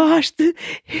gosh,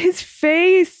 his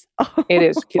face. It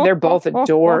is. They're both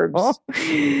adorbs.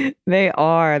 They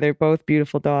are. They're both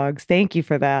beautiful dogs. Thank you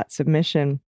for that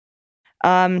submission.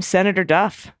 Senator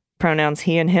Duff, pronouns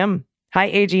he and him. Hi,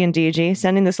 AG and DG.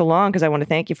 Sending this along because I want to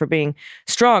thank you for being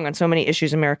strong on so many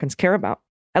issues Americans care about.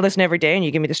 I listen every day and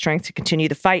you give me the strength to continue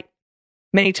the fight.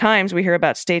 Many times we hear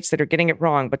about states that are getting it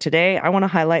wrong, but today I want to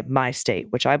highlight my state,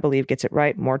 which I believe gets it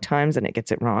right more times than it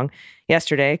gets it wrong.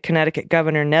 Yesterday, Connecticut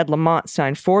Governor Ned Lamont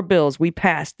signed 4 bills we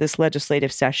passed this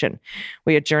legislative session.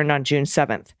 We adjourned on June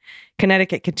 7th.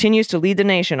 Connecticut continues to lead the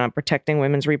nation on protecting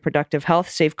women's reproductive health,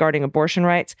 safeguarding abortion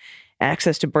rights,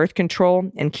 access to birth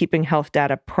control, and keeping health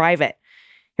data private.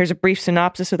 Here's a brief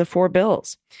synopsis of the 4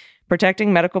 bills.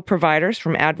 Protecting medical providers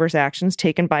from adverse actions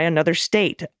taken by another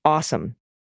state. Awesome.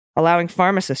 Allowing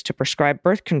pharmacists to prescribe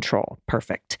birth control.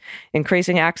 Perfect.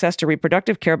 Increasing access to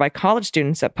reproductive care by college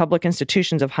students at public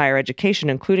institutions of higher education,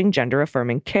 including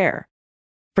gender-affirming care.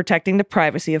 Protecting the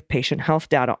privacy of patient health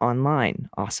data online.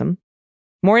 Awesome.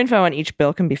 More info on each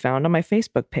bill can be found on my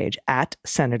Facebook page at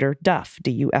Senator Duff,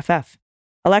 D-U-F-F.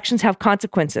 Elections have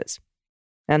consequences,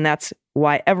 and that's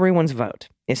why everyone's vote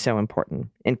is so important.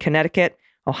 In Connecticut,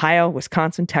 Ohio,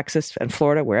 Wisconsin, Texas, and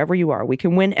Florida, wherever you are, we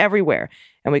can win everywhere,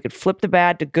 and we could flip the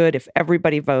bad to good if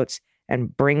everybody votes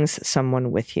and brings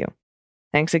someone with you.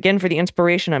 Thanks again for the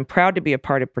inspiration. I'm proud to be a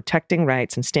part of protecting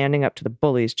rights and standing up to the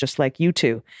bullies just like you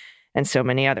two and so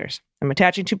many others. I'm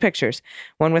attaching 2 pictures,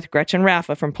 one with Gretchen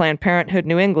Raffa from Planned Parenthood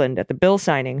New England at the bill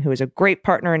signing, who is a great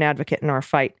partner and advocate in our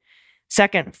fight.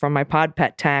 Second, from my pod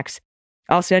pet tax,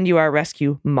 I'll send you our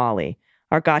rescue, Molly.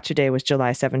 Our gotcha day was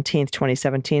July 17th,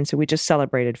 2017, so we just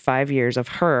celebrated 5 years of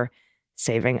her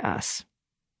saving us.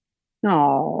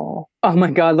 Oh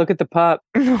my God, look at the pup.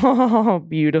 Oh,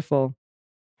 beautiful.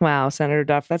 Wow, Senator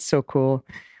Duff, that's so cool.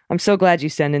 I'm so glad you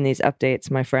send in these updates,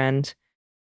 my friend.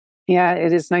 Yeah,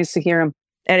 it is nice to hear him.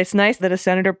 And it's nice that a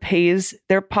senator pays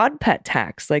their pod pet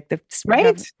tax.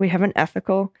 Right? We have an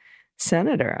ethical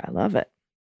senator. I love it.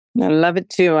 I love it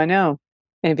too. I know.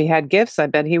 And if he had gifts, I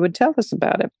bet he would tell us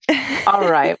about it. All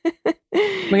right.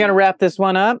 We got to wrap this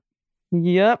one up.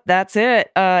 Yep, that's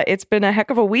it. It's been a heck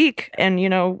of a week. And,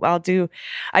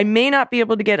 I may not be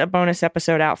able to get a bonus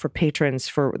episode out for patrons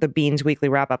for the Beans Weekly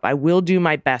Wrap-Up. I will do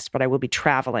my best, but I will be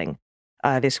traveling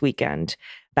this weekend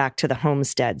back to the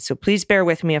homestead. So please bear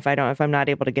with me if I'm not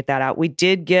able to get that out. We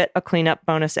did get a cleanup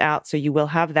bonus out, so you will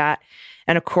have that.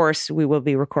 And of course, we will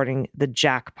be recording the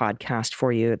Jack podcast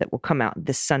for you that will come out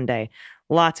this Sunday.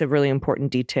 Lots of really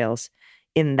important details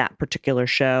in that particular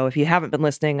show. If you haven't been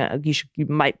listening,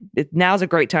 now's a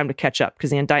great time to catch up because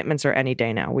the indictments are any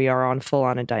day now. We are on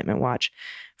full-on indictment watch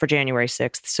for January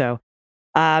 6th. So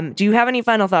do you have any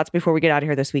final thoughts before we get out of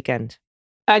here this weekend?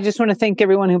 I just want to thank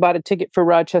everyone who bought a ticket for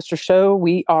Rochester show.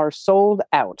 We are sold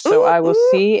out. So I will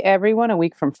see everyone a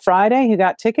week from Friday who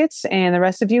got tickets, and the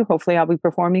rest of you, hopefully I'll be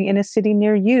performing in a city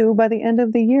near you by the end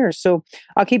of the year. So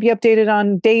I'll keep you updated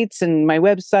on dates and my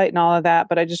website and all of that.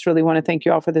 But I just really want to thank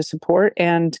you all for the support.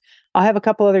 And I'll have a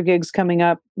couple other gigs coming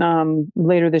up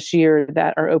later this year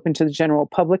that are open to the general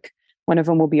public. One of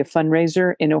them will be a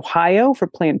fundraiser in Ohio for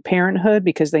Planned Parenthood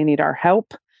because they need our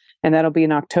help. And that'll be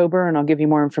in October, and I'll give you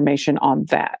more information on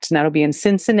that. And that'll be in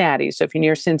Cincinnati. So if you're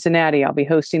near Cincinnati, I'll be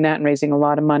hosting that and raising a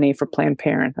lot of money for Planned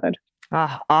Parenthood.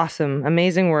 Awesome.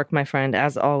 Amazing work, my friend,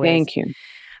 as always. Thank you.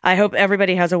 I hope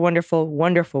everybody has a wonderful,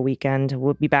 wonderful weekend.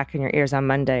 We'll be back in your ears on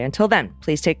Monday. Until then,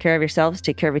 please take care of yourselves,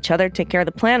 take care of each other, take care of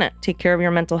the planet, take care of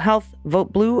your mental health.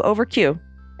 Vote blue over Q.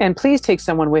 And please take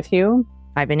someone with you.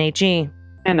 I've been HE.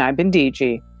 And I've been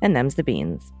DG. And them's the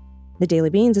beans. The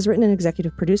Daily Beans is written and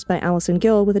executive produced by Allison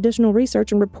Gill with additional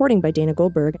research and reporting by Dana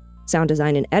Goldberg. Sound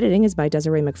design and editing is by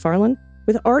Desiree McFarlane,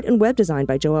 with art and web design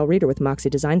by Joelle Reeder with Moxie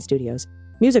Design Studios.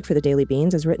 Music for The Daily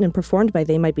Beans is written and performed by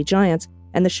They Might Be Giants,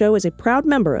 and the show is a proud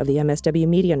member of the MSW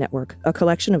Media Network, a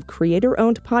collection of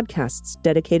creator-owned podcasts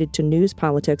dedicated to news,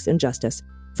 politics, and justice.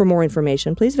 For more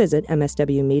information, please visit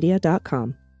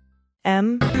mswmedia.com.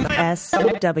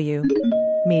 MSW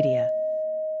Media.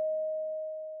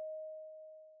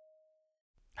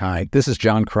 Hi, this is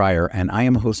John Cryer, and I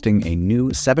am hosting a new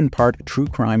 7-part true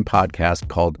crime podcast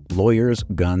called Lawyers,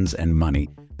 Guns, and Money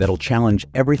that'll challenge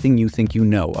everything you think you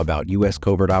know about U.S.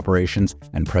 covert operations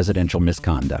and presidential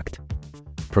misconduct.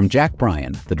 From Jack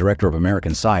Bryan, the director of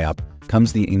American PSYOP,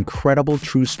 comes the incredible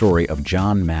true story of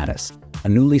John Mattis, a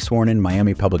newly sworn-in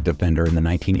Miami public defender in the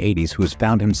 1980s who has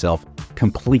found himself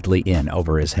completely in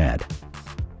over his head.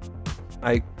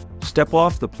 I step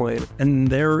off the plane, and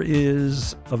there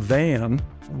is a van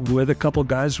with a couple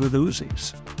guys with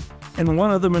Uzis. And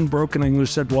one of them in broken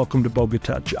English said, "Welcome to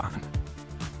Bogota, John."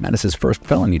 Mattis's first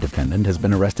felony defendant has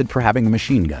been arrested for having a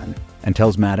machine gun and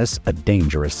tells Mattis a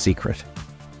dangerous secret.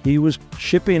 He was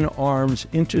shipping arms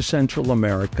into Central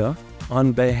America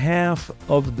on behalf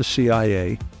of the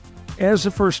CIA. As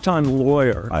a first-time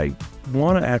lawyer, I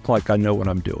want to act like I know what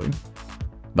I'm doing.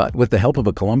 But with the help of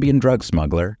a Colombian drug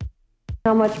smuggler,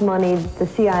 How much money the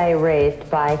CIA raised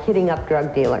by hitting up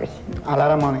drug dealers? A lot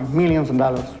of money, millions of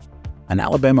dollars. an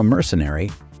Alabama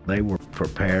mercenary, They were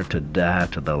prepared to die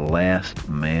to the last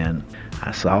man.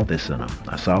 I saw this in them.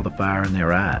 I saw the fire in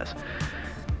their eyes.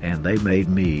 And they made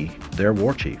me their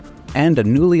war chief. and a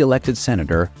newly elected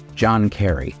senator, John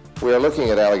Kerry. We are looking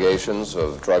at allegations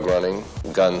of drug running,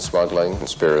 gun smuggling,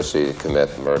 conspiracy to commit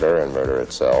murder and murder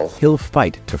itself. He'll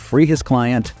fight to free his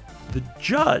client. The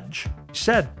judge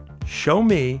said, "Show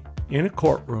me in a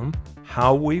courtroom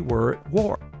how we were at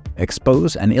war."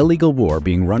 Expose an illegal war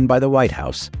being run by the White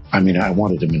House. I mean, I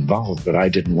wanted him involved, but I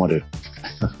didn't want to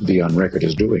be on record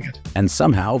as doing it. And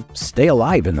somehow stay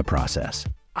alive in the process.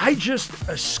 I just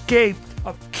escaped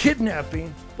a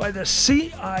kidnapping by the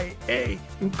CIA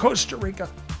in Costa Rica.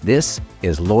 This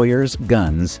is Lawyers,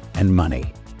 Guns, and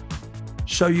Money.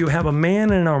 So you have a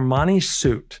man in an Armani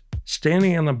suit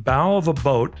standing in the bow of a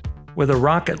boat with a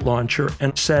rocket launcher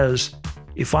and says,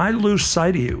 "If I lose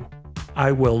sight of you,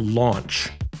 I will launch.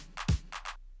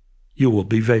 You will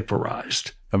be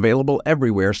vaporized." Available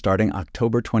everywhere starting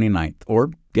October 29th, or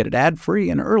get it ad-free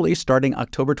and early starting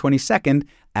October 22nd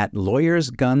at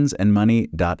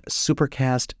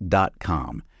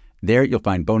lawyersgunsandmoney.supercast.com. There you'll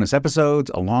find bonus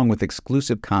episodes along with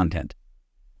exclusive content.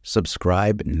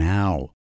 Subscribe now.